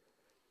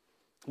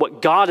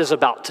 What God is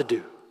about to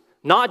do.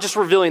 Not just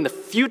revealing the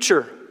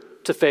future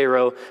to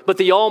Pharaoh, but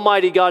the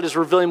Almighty God is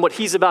revealing what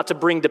he's about to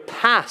bring to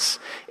pass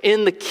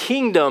in the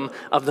kingdom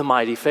of the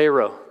mighty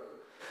Pharaoh.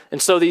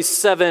 And so he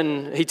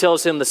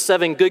tells him the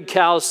 7 good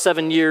cows,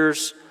 7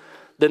 years,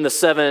 then the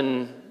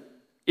 7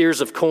 ears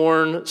of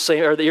corn,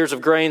 or the ears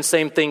of grain,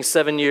 same thing,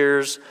 7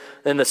 years,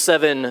 then the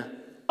 7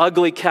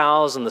 ugly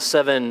cows and the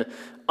 7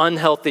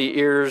 unhealthy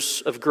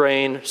ears of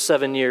grain,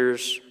 7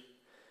 years.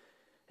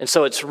 And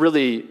so it's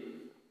really, you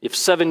have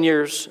 7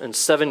 years and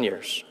 7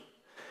 years.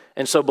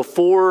 And so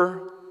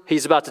before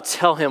he's about to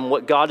tell him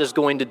what God is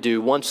going to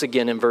do, once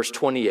again in verse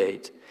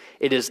 28,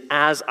 it is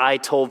as I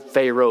told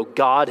Pharaoh.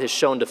 God has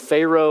shown to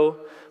Pharaoh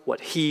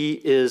what he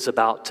is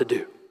about to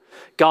do.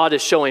 God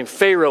is showing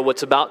Pharaoh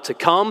what's about to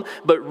come,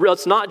 but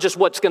it's not just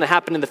what's going to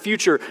happen in the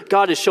future.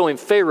 God is showing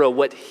Pharaoh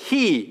what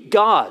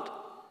God,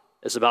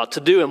 is about to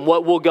do. And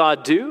what will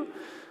God do?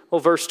 Well,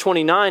 verse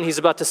 29, he's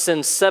about to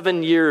send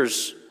 7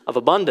 years of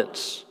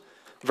abundance.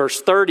 Verse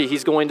 30,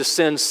 he's going to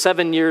send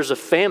 7 years of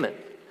famine.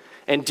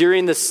 And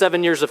during the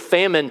 7 years of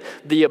famine,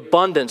 the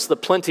abundance, the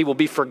plenty will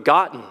be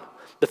forgotten.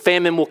 The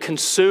famine will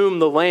consume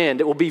the land.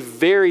 It will be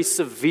very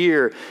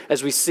severe,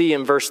 as we see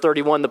in verse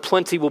 31. The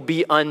plenty will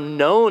be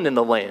unknown in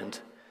the land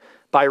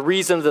by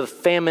reason of the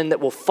famine that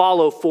will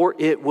follow, for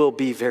it will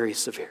be very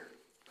severe.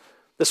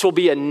 This will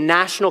be a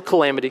national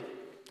calamity.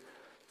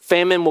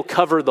 Famine will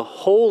cover the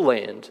whole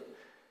land.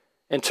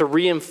 And to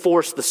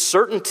reinforce the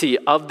certainty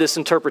of this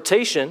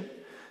interpretation,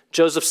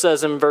 Joseph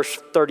says in verse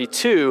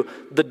 32,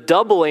 the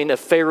doubling of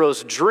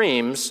Pharaoh's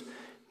dreams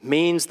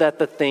means that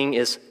the thing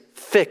is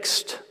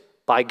fixed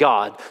by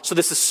God. So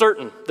this is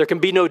certain. There can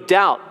be no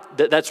doubt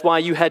that that's why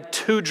you had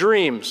 2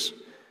 dreams.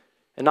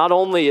 And not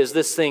only is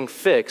this thing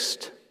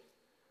fixed,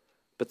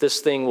 but this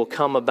thing will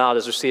come about,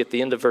 as we see at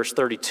the end of verse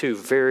 32,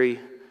 very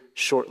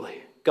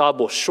shortly. God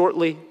will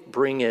shortly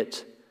bring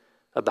it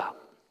about.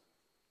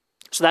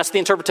 So that's the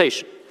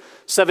interpretation.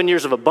 7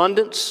 years of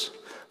abundance,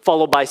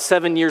 followed by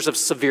 7 years of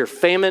severe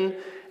famine,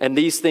 and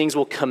these things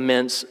will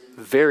commence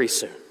very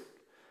soon.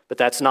 But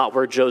that's not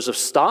where Joseph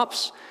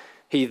stops.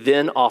 He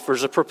then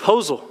offers a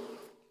proposal.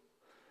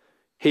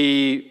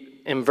 He,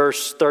 in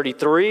verse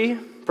 33,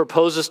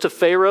 proposes to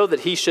Pharaoh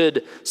that he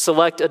should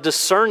select a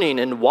discerning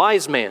and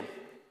wise man.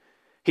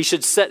 He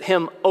should set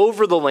him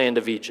over the land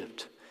of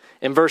Egypt.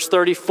 In verse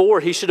 34,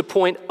 he should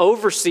appoint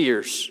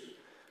overseers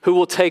who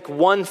will take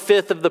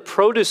 1/5 of the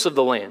produce of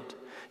the land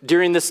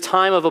during this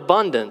time of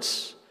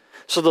abundance.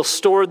 So they'll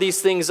store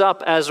these things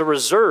up as a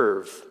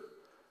reserve.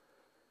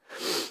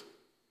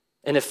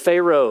 And if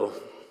Pharaoh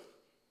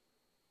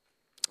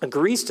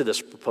agrees to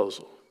this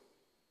proposal,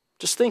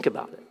 just think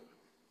about it.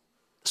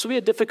 This will be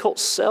a difficult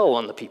sell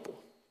on the people.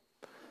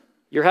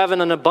 You're having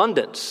an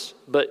abundance,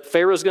 but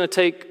Pharaoh's going to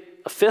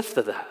take 1/5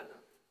 of that.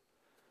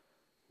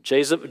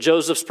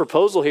 Joseph's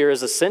proposal here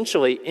is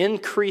essentially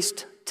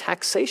increased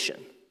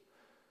taxation.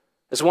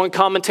 As one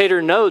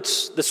commentator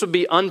notes, this would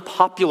be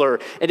unpopular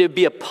and it would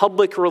be a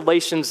public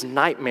relations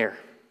nightmare.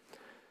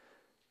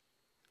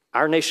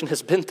 Our nation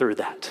has been through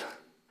that.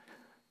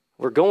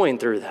 We're going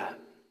through that.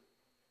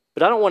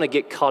 But I don't want to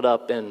get caught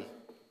up in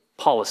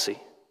policy.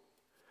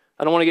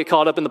 I don't want to get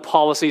caught up in the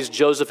policies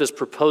Joseph is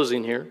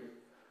proposing here.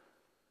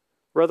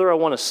 Rather, I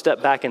want to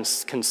step back and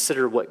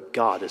consider what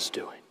God is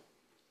doing.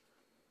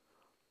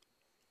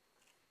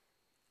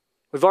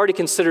 We've already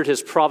considered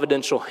his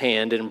providential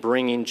hand in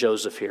bringing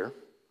Joseph here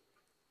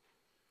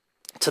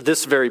to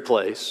this very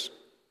place,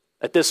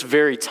 at this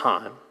very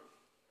time.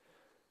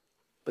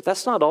 But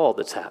that's not all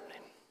that's happening.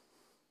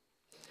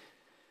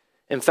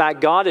 In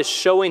fact, God is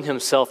showing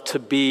himself to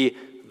be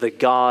the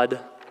God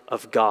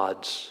of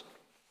gods.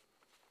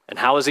 And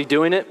how is he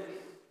doing it?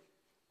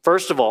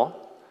 First of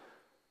all,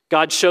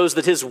 God shows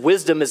that his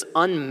wisdom is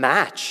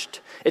unmatched.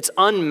 It's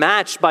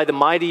unmatched by the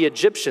mighty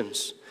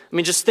Egyptians. I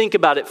mean, just think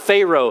about it.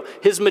 Pharaoh,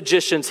 his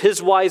magicians,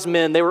 his wise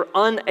men, they were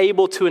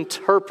unable to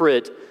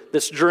interpret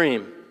this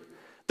dream.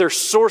 Their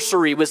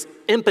sorcery was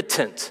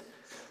impotent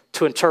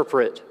to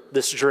interpret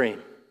this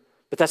dream.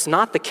 But that's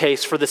not the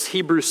case for this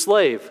Hebrew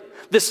slave.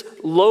 This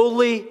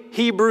lowly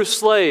Hebrew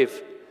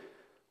slave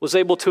was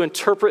able to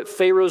interpret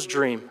Pharaoh's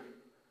dream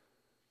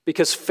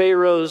because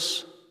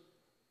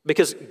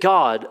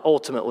God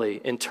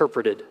ultimately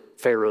interpreted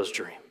Pharaoh's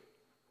dream.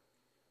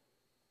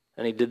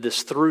 And he did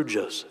this through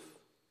Joseph.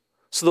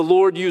 So the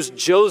Lord used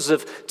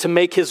Joseph to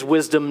make his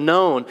wisdom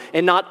known.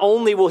 And not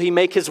only will he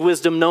make his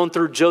wisdom known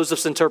through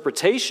Joseph's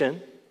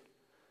interpretation,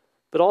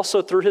 but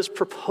also through his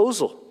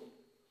proposal.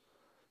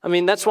 I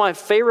mean, that's why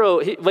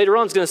Pharaoh, later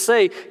on, is going to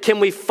say, can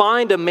we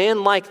find a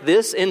man like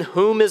this in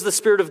whom is the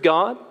Spirit of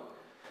God?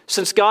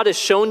 Since God has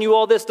shown you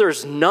all this, there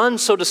is none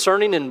so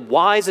discerning and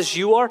wise as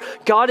you are.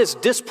 God is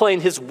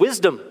displaying his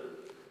wisdom.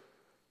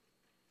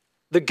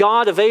 The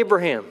God of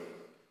Abraham,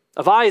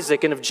 of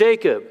Isaac, and of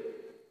Jacob.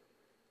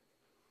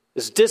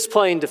 is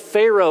displaying to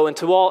Pharaoh and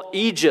to all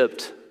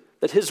Egypt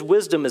that his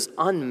wisdom is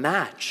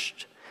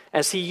unmatched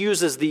as he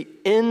uses the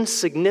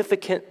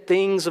insignificant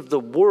things of the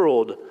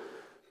world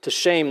to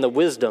shame the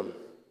wisdom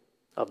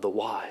of the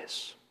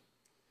wise.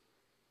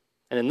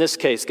 And in this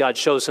case, God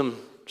shows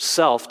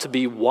himself to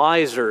be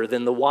wiser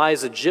than the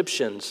wise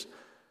Egyptians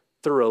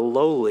through a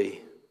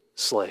lowly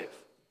slave.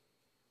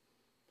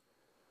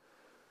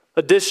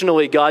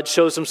 Additionally, God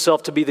shows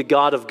himself to be the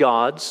God of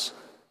gods,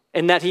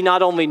 in that he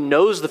not only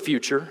knows the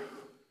future,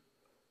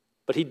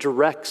 but he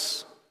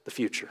directs the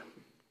future.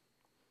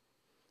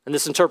 In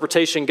this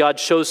interpretation, God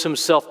shows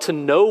himself to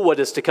know what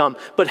is to come.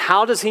 But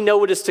how does he know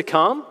what is to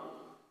come?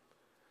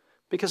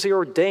 Because he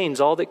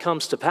ordains all that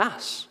comes to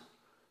pass.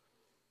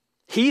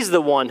 He's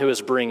the one who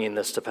is bringing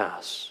this to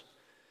pass.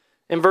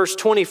 In verse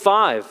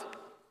 25,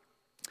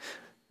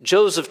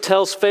 Joseph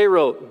tells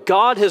Pharaoh,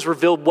 God has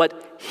revealed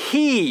what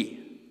he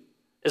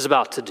is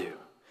about to do.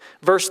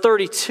 Verse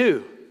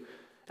 32,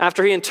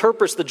 after he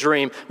interprets the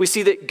dream, we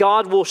see that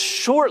God will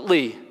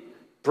shortly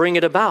bring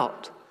it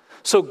about.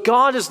 So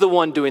God is the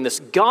one doing this.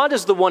 God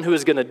is the one who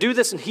is going to do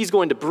this, and he's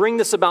going to bring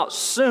this about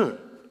soon.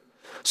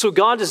 So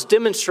God is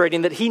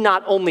demonstrating that he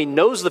not only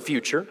knows the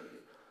future,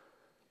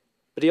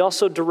 but he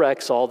also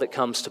directs all that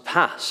comes to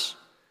pass.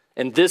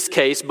 In this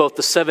case, both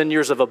the 7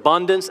 years of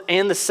abundance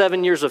and the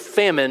 7 years of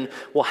famine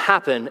will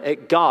happen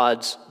at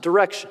God's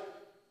direction.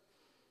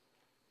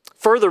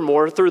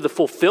 Furthermore, through the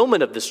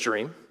fulfillment of this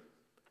dream,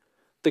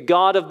 the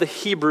God of the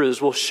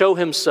Hebrews will show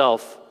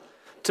himself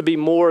to be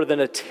more than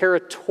a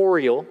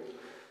territorial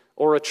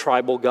or a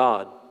tribal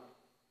God.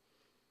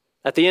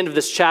 At the end of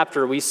this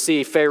chapter, we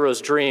see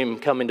Pharaoh's dream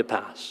coming to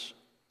pass.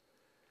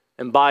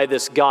 And by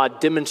this, God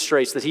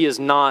demonstrates that he is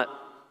not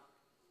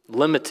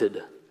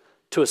limited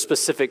to a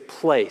specific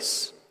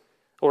place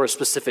or a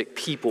specific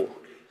people.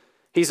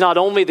 He's not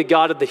only the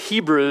God of the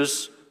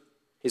Hebrews,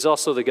 he's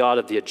also the God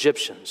of the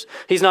Egyptians.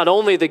 He's not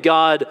only the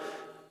God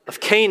of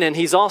Canaan,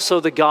 he's also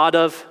the God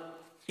of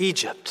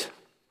Egypt.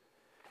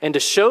 And to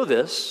show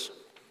this,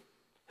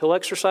 he'll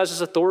exercise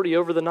his authority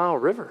over the Nile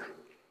River.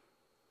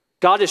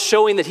 God is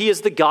showing that he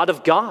is the God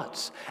of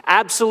gods.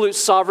 Absolute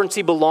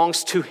sovereignty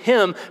belongs to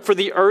him, for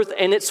the earth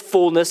and its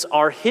fullness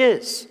are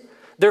his.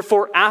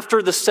 Therefore,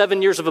 after the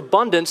 7 years of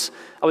abundance,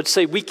 I would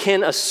say we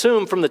can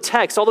assume from the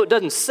text, although it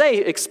doesn't say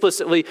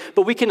explicitly,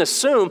 but we can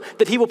assume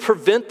that he will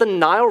prevent the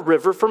Nile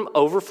River from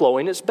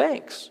overflowing its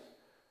banks,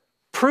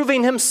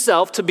 proving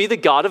himself to be the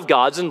God of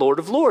gods and Lord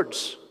of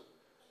lords.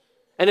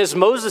 And as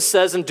Moses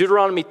says in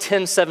Deuteronomy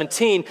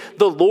 10:17,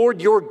 the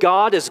Lord your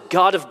God is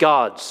God of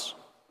gods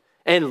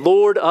and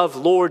Lord of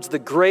lords, the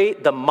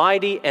great, the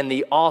mighty, and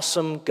the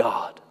awesome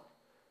God.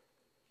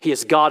 He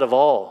is God of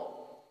all.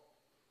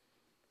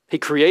 He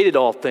created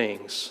all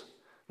things.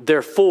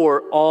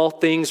 Therefore, all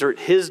things are at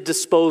his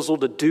disposal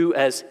to do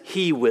as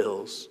he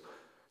wills.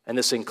 And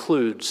this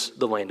includes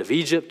the land of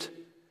Egypt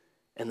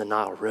and the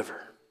Nile River.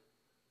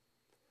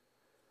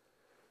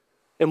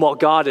 And while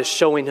God is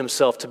showing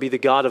himself to be the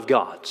God of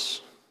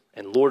gods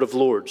and Lord of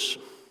lords,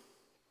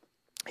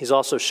 he's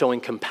also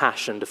showing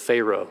compassion to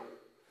Pharaoh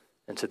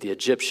and to the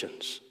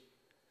Egyptians.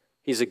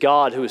 He's a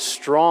God who is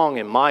strong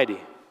and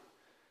mighty,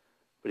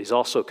 but he's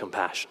also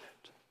compassionate.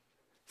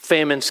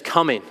 Famine's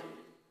coming,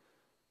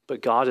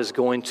 but God is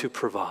going to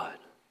provide.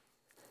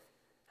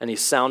 And he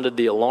sounded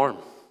the alarm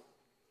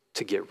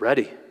to get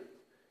ready.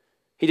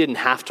 He didn't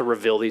have to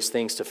reveal these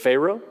things to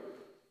Pharaoh,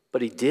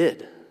 but he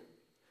did.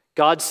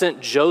 God sent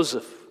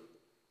Joseph.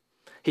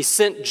 He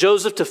sent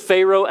Joseph to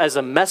Pharaoh as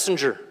a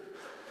messenger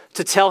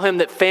to tell him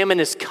that famine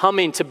is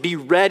coming, to be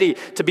ready,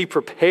 to be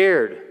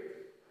prepared.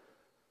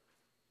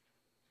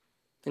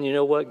 And you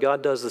know what?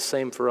 God does the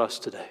same for us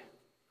today.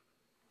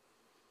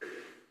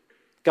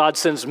 God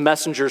sends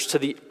messengers to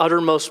the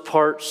uttermost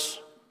parts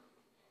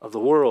of the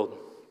world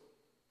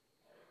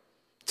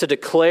to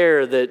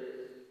declare that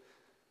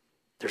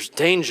there's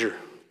danger,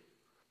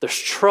 there's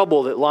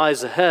trouble that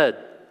lies ahead.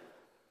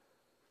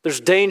 There's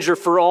danger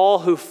for all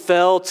who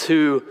fail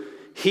to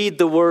heed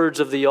the words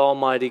of the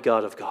Almighty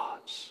God of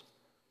gods.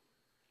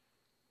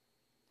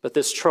 But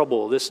this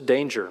trouble, this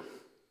danger,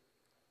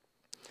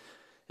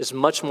 is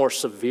much more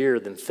severe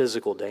than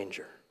physical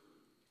danger.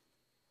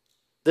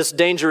 This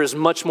danger is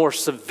much more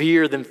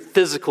severe than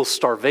physical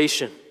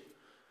starvation.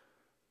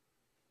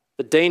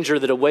 The danger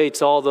that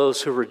awaits all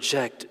those who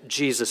reject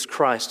Jesus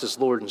Christ as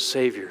Lord and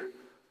Savior,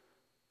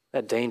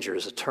 that danger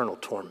is eternal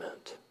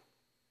torment.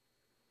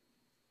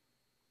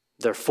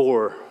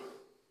 Therefore,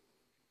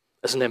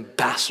 as an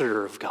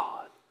ambassador of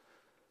God,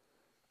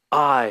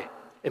 I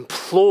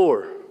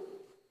implore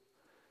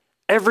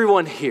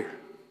everyone here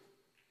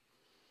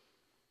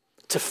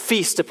to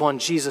feast upon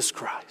Jesus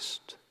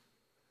Christ,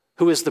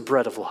 who is the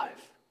bread of life.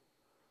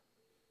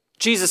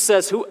 Jesus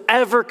says,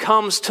 whoever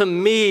comes to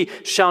me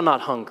shall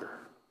not hunger,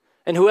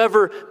 and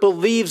whoever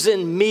believes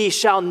in me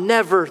shall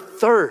never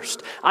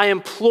thirst. I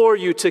implore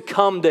you to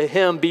come to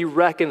him, be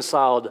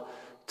reconciled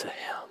to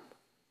him.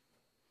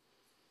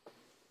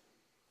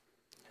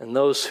 And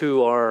those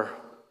who are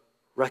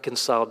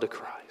reconciled to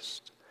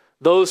Christ,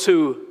 those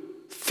who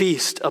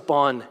feast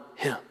upon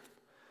him,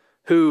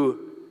 who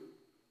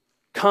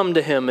come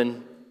to him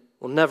and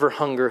will never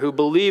hunger, who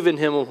believe in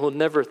him and will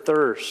never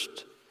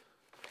thirst,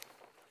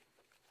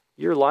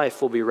 your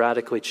life will be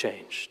radically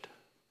changed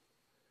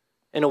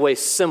in a way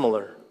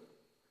similar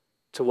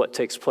to what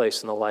takes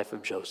place in the life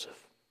of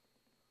Joseph.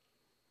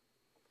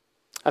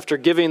 After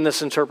giving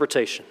this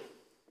interpretation,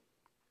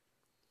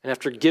 and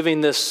after giving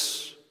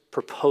this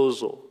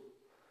proposal,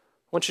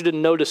 I want you to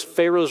notice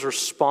Pharaoh's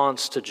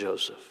response to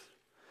Joseph.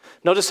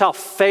 Notice how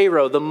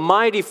Pharaoh, the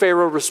mighty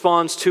Pharaoh,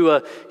 responds to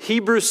a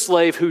Hebrew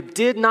slave who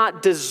did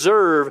not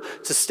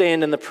deserve to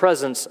stand in the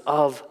presence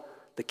of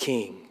the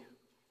king.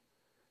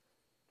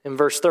 In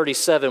verse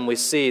 37, we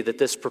see that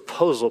this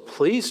proposal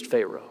pleased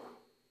Pharaoh.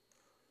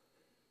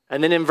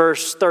 And then in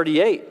verse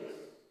 38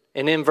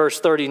 and in verse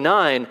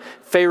 39,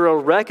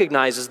 Pharaoh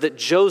recognizes that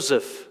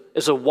Joseph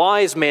is a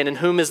wise man in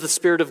whom is the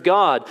Spirit of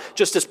God.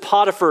 Just as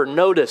Potiphar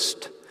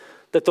noticed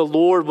that the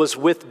Lord was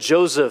with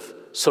Joseph,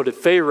 so did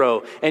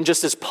Pharaoh. And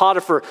just as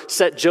Potiphar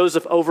set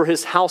Joseph over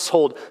his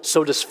household,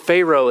 so does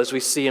Pharaoh, as we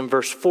see in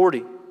verse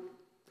 40.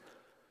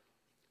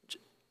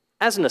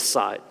 As an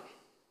aside,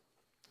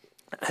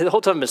 the whole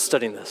time I've been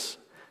studying this,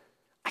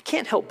 I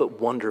can't help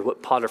but wonder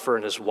what Potiphar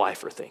and his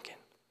wife are thinking.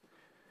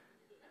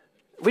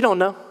 We don't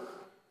know.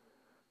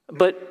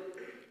 But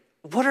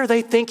what are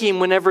they thinking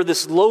whenever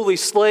this lowly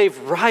slave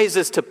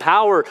rises to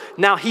power?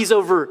 Now he's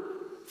over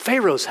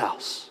Pharaoh's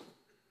house.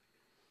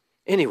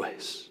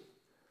 Anyways,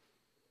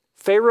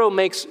 Pharaoh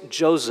makes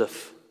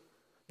Joseph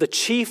the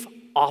chief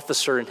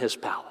officer in his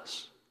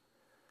palace.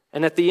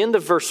 And at the end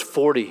of verse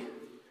 40,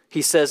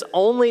 he says,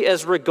 "Only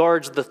as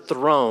regards the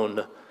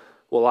throne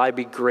will I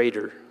be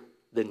greater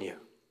than you."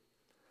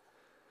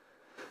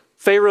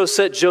 Pharaoh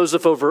set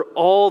Joseph over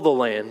all the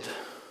land,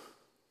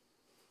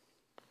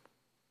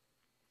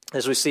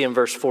 as we see in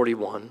verse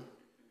 41.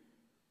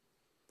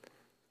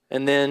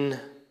 And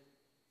then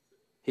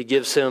he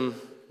gives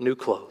him new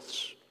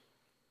clothes.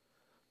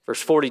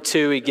 Verse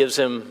 42, he gives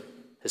him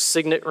his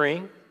signet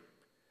ring,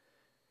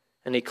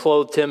 and he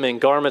clothed him in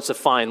garments of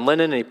fine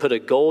linen, and he put a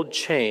gold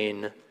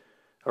chain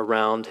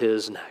around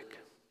his neck.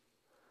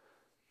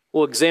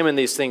 We'll examine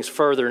these things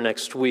further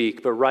next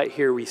week, but right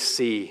here we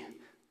see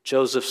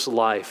Joseph's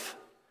life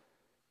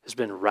has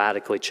been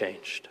radically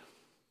changed.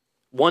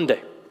 One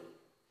day,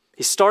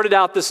 he started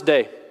out this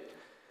day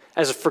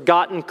as a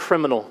forgotten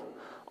criminal,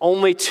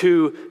 only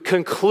to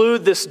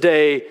conclude this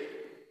day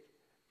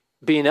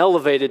being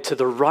elevated to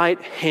the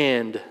right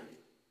hand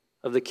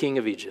of the king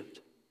of Egypt.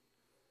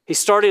 He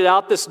started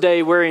out this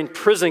day wearing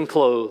prison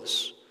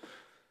clothes.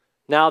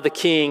 Now the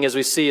king, as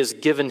we see, has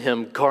given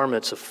him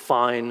garments of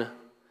fine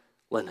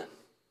linen.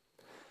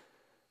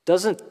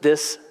 Doesn't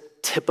this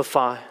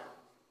typify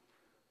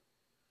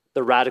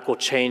the radical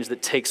change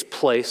that takes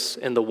place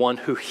in the one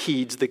who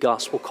heeds the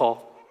gospel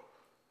call?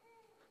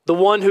 The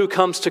one who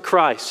comes to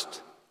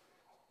Christ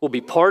will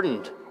be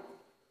pardoned.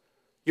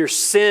 Your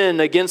sin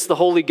against the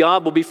holy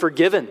God will be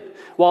forgiven.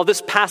 While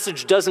this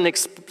passage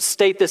doesn't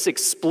state this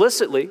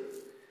explicitly,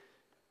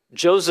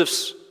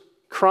 Joseph's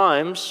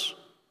crimes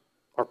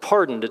are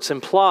pardoned. It's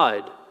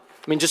implied.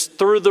 I mean, just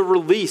through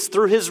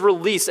his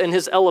release and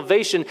his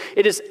elevation,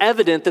 it is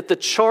evident that the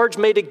charge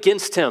made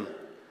against him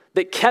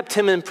that kept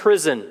him in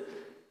prison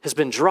has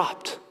been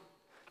dropped.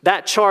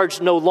 That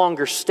charge no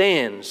longer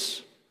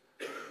stands.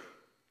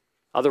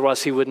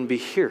 Otherwise, he wouldn't be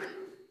here.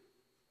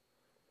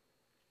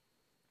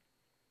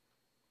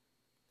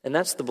 And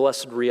that's the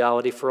blessed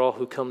reality for all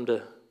who come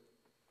to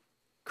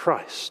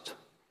Christ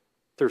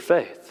through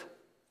faith.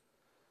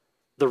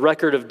 The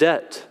record of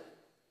debt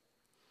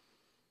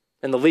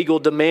and the legal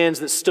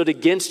demands that stood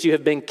against you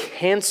have been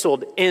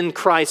canceled in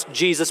Christ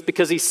Jesus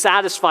because he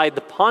satisfied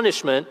the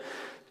punishment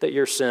that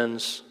your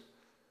sins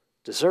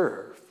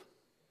deserve.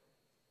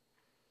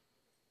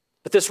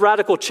 But this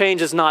radical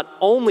change is not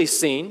only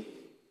seen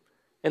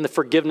in the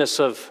forgiveness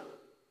of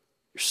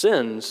your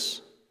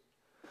sins.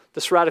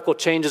 This radical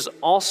change is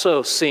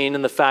also seen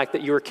in the fact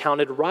that you are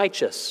counted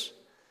righteous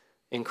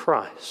in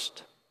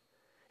Christ.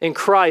 In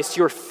Christ,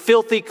 your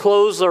filthy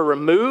clothes are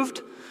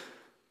removed,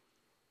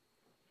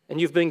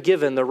 and you've been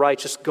given the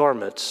righteous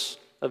garments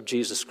of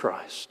Jesus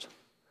Christ.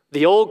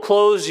 The old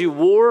clothes you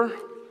wore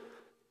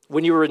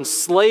when you were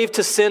enslaved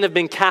to sin have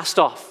been cast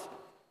off,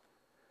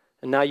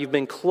 and now you've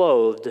been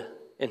clothed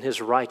in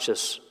his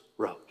righteous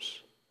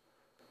robes.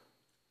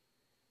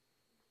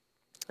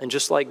 And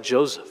just like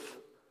Joseph,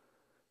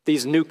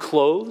 these new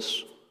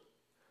clothes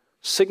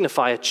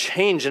signify a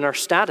change in our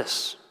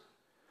status.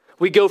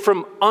 We go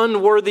from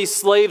unworthy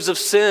slaves of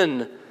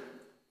sin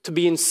to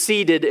being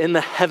seated in the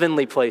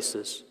heavenly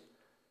places.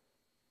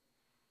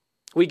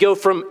 We go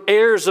from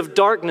heirs of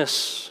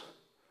darkness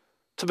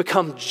to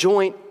become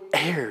joint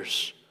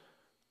heirs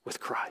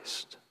with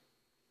Christ.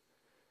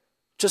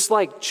 Just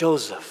like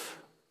Joseph.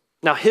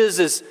 Now his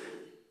is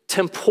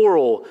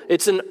temporal.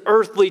 It's an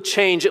earthly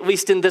change, at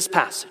least in this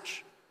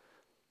passage.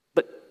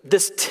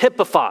 This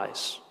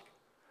typifies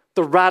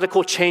the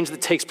radical change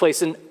that takes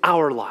place in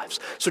our lives.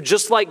 So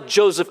just like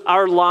Joseph,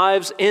 our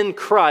lives in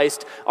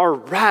Christ are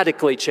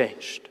radically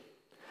changed.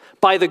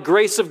 By the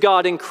grace of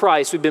God in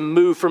Christ, we've been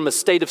moved from a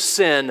state of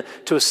sin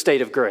to a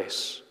state of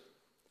grace.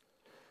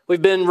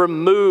 We've been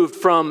removed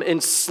from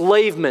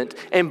enslavement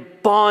and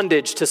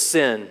bondage to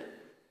sin,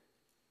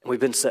 and we've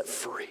been set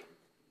free.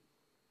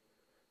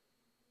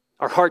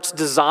 Our heart's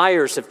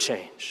desires have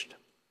changed.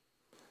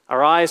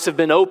 Our eyes have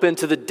been opened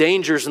to the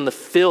dangers and the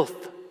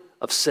filth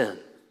of sin.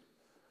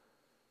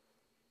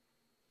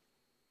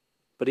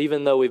 But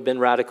even though we've been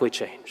radically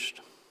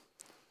changed,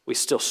 we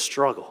still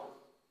struggle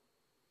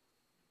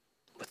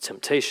with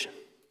temptation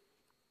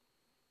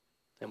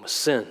and with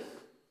sin.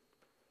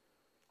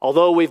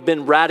 Although we've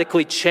been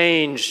radically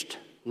changed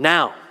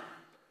now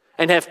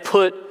and have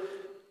put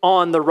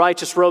on the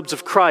righteous robes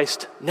of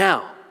Christ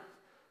now,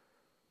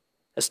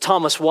 as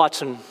Thomas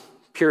Watson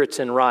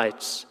Puritan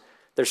writes,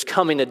 there's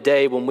coming a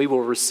day when we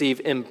will receive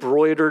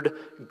embroidered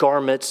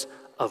garments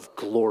of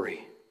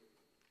glory.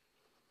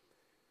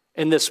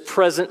 In this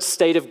present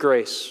state of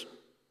grace,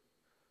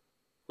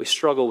 we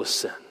struggle with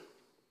sin.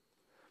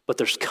 But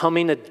there's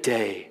coming a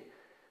day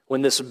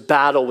when this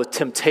battle with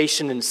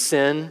temptation and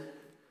sin,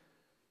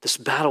 this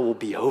battle will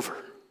be over.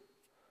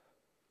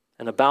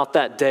 And about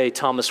that day,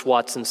 Thomas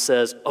Watson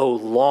says, "Oh,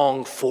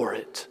 long for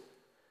it.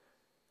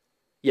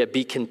 Yet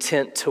be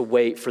content to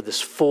wait for this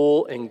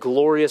full and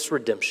glorious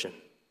redemption,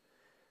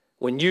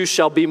 when you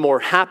shall be more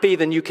happy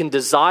than you can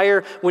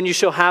desire, when you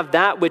shall have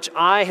that which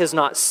eye has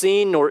not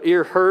seen, nor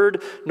ear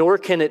heard, nor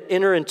can it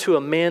enter into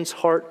a man's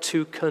heart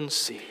to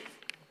conceive."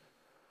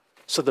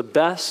 So the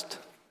best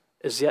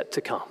is yet to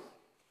come.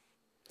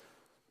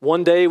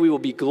 One day we will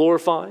be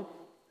glorified.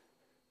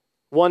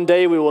 One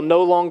day we will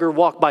no longer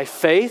walk by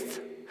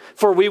faith,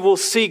 for we will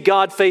see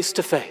God face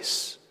to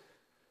face.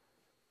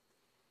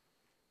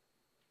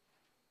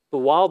 But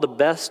while the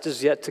best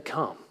is yet to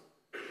come,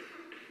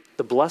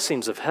 the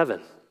blessings of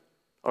heaven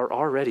are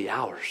already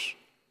ours.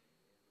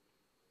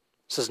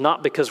 This is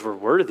not because we're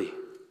worthy.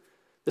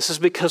 This is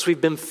because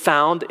we've been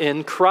found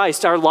in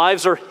Christ. Our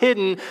lives are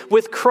hidden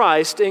with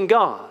Christ in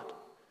God.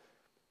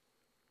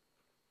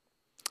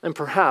 And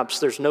perhaps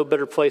there's no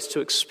better place to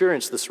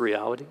experience this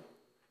reality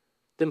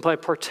than by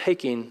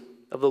partaking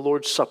of the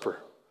Lord's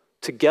Supper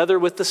together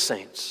with the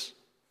saints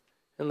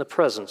in the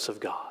presence of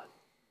God.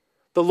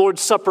 The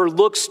Lord's Supper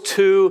looks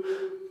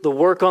to the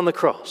work on the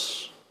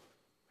cross.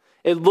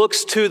 It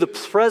looks to the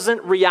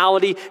present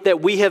reality that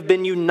we have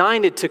been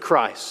united to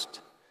Christ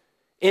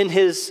in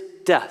his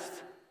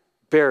death,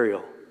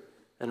 burial,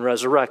 and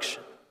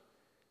resurrection.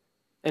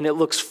 And it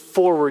looks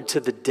forward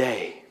to the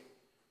day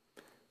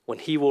when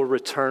he will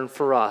return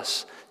for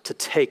us to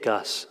take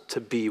us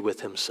to be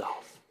with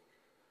himself.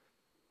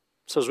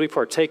 So as we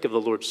partake of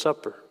the Lord's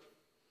Supper,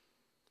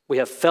 we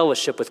have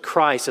fellowship with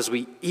Christ as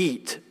we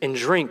eat and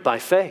drink by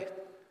faith.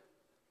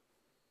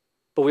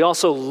 But we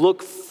also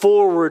look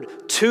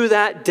forward to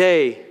that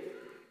day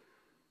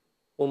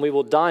when we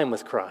will dine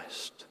with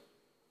Christ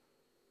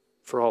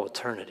for all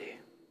eternity.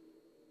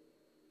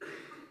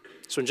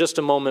 So in just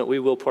a moment, we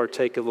will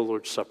partake of the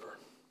Lord's Supper.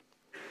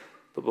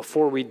 But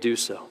before we do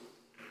so,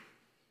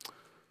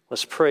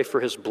 let's pray for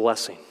his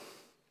blessing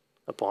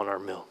upon our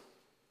meal.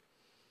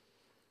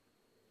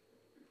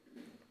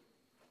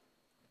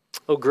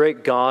 O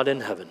great God in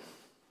heaven,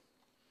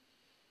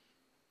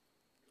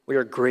 we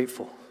are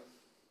grateful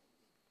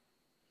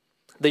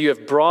that you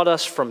have brought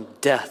us from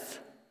death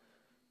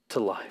to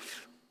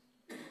life,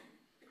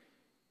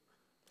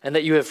 and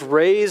that you have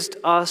raised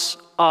us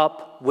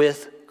up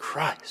with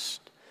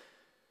Christ,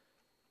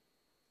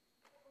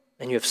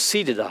 and you have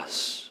seated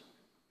us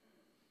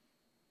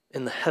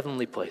in the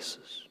heavenly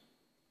places.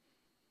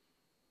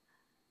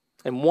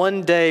 And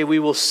one day we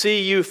will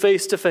see you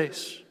face to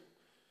face.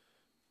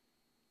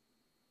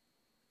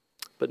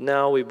 But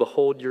now we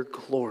behold your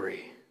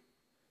glory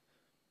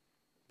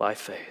by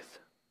faith.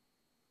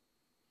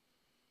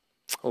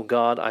 Oh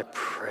God, I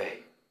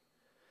pray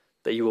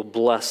that you will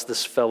bless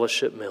this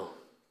fellowship meal.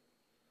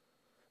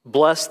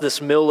 Bless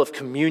this meal of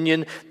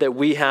communion that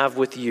we have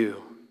with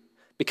you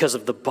because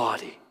of the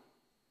body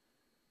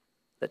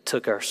that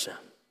took our sin,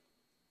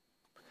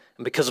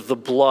 and because of the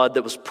blood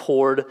that was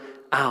poured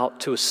out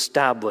to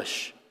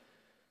establish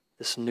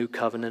this new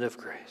covenant of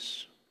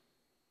grace.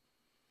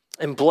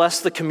 And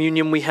bless the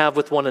communion we have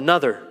with one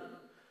another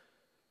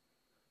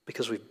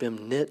because we've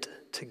been knit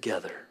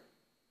together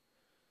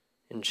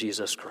in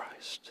Jesus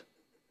Christ.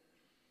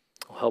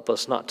 Oh, help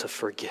us not to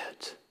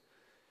forget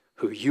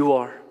who you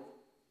are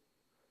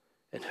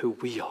and who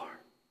we are,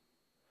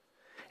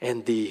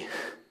 and the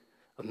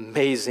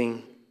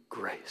amazing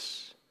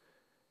grace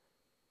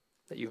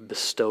that you've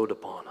bestowed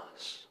upon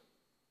us.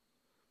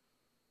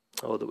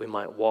 Oh, that we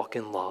might walk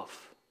in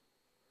love.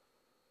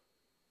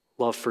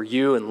 Love for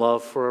you and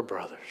love for our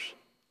brothers.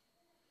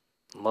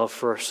 And love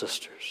for our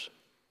sisters.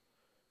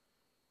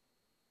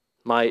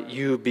 Might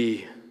you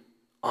be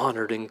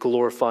honored and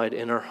glorified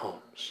in our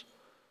homes.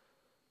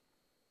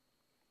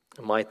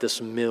 And might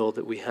this meal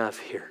that we have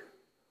here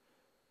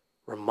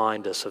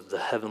remind us of the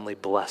heavenly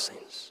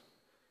blessings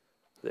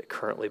that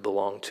currently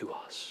belong to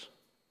us.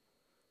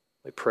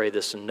 We pray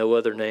this in no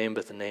other name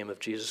but the name of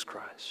Jesus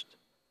Christ.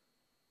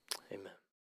 Amen.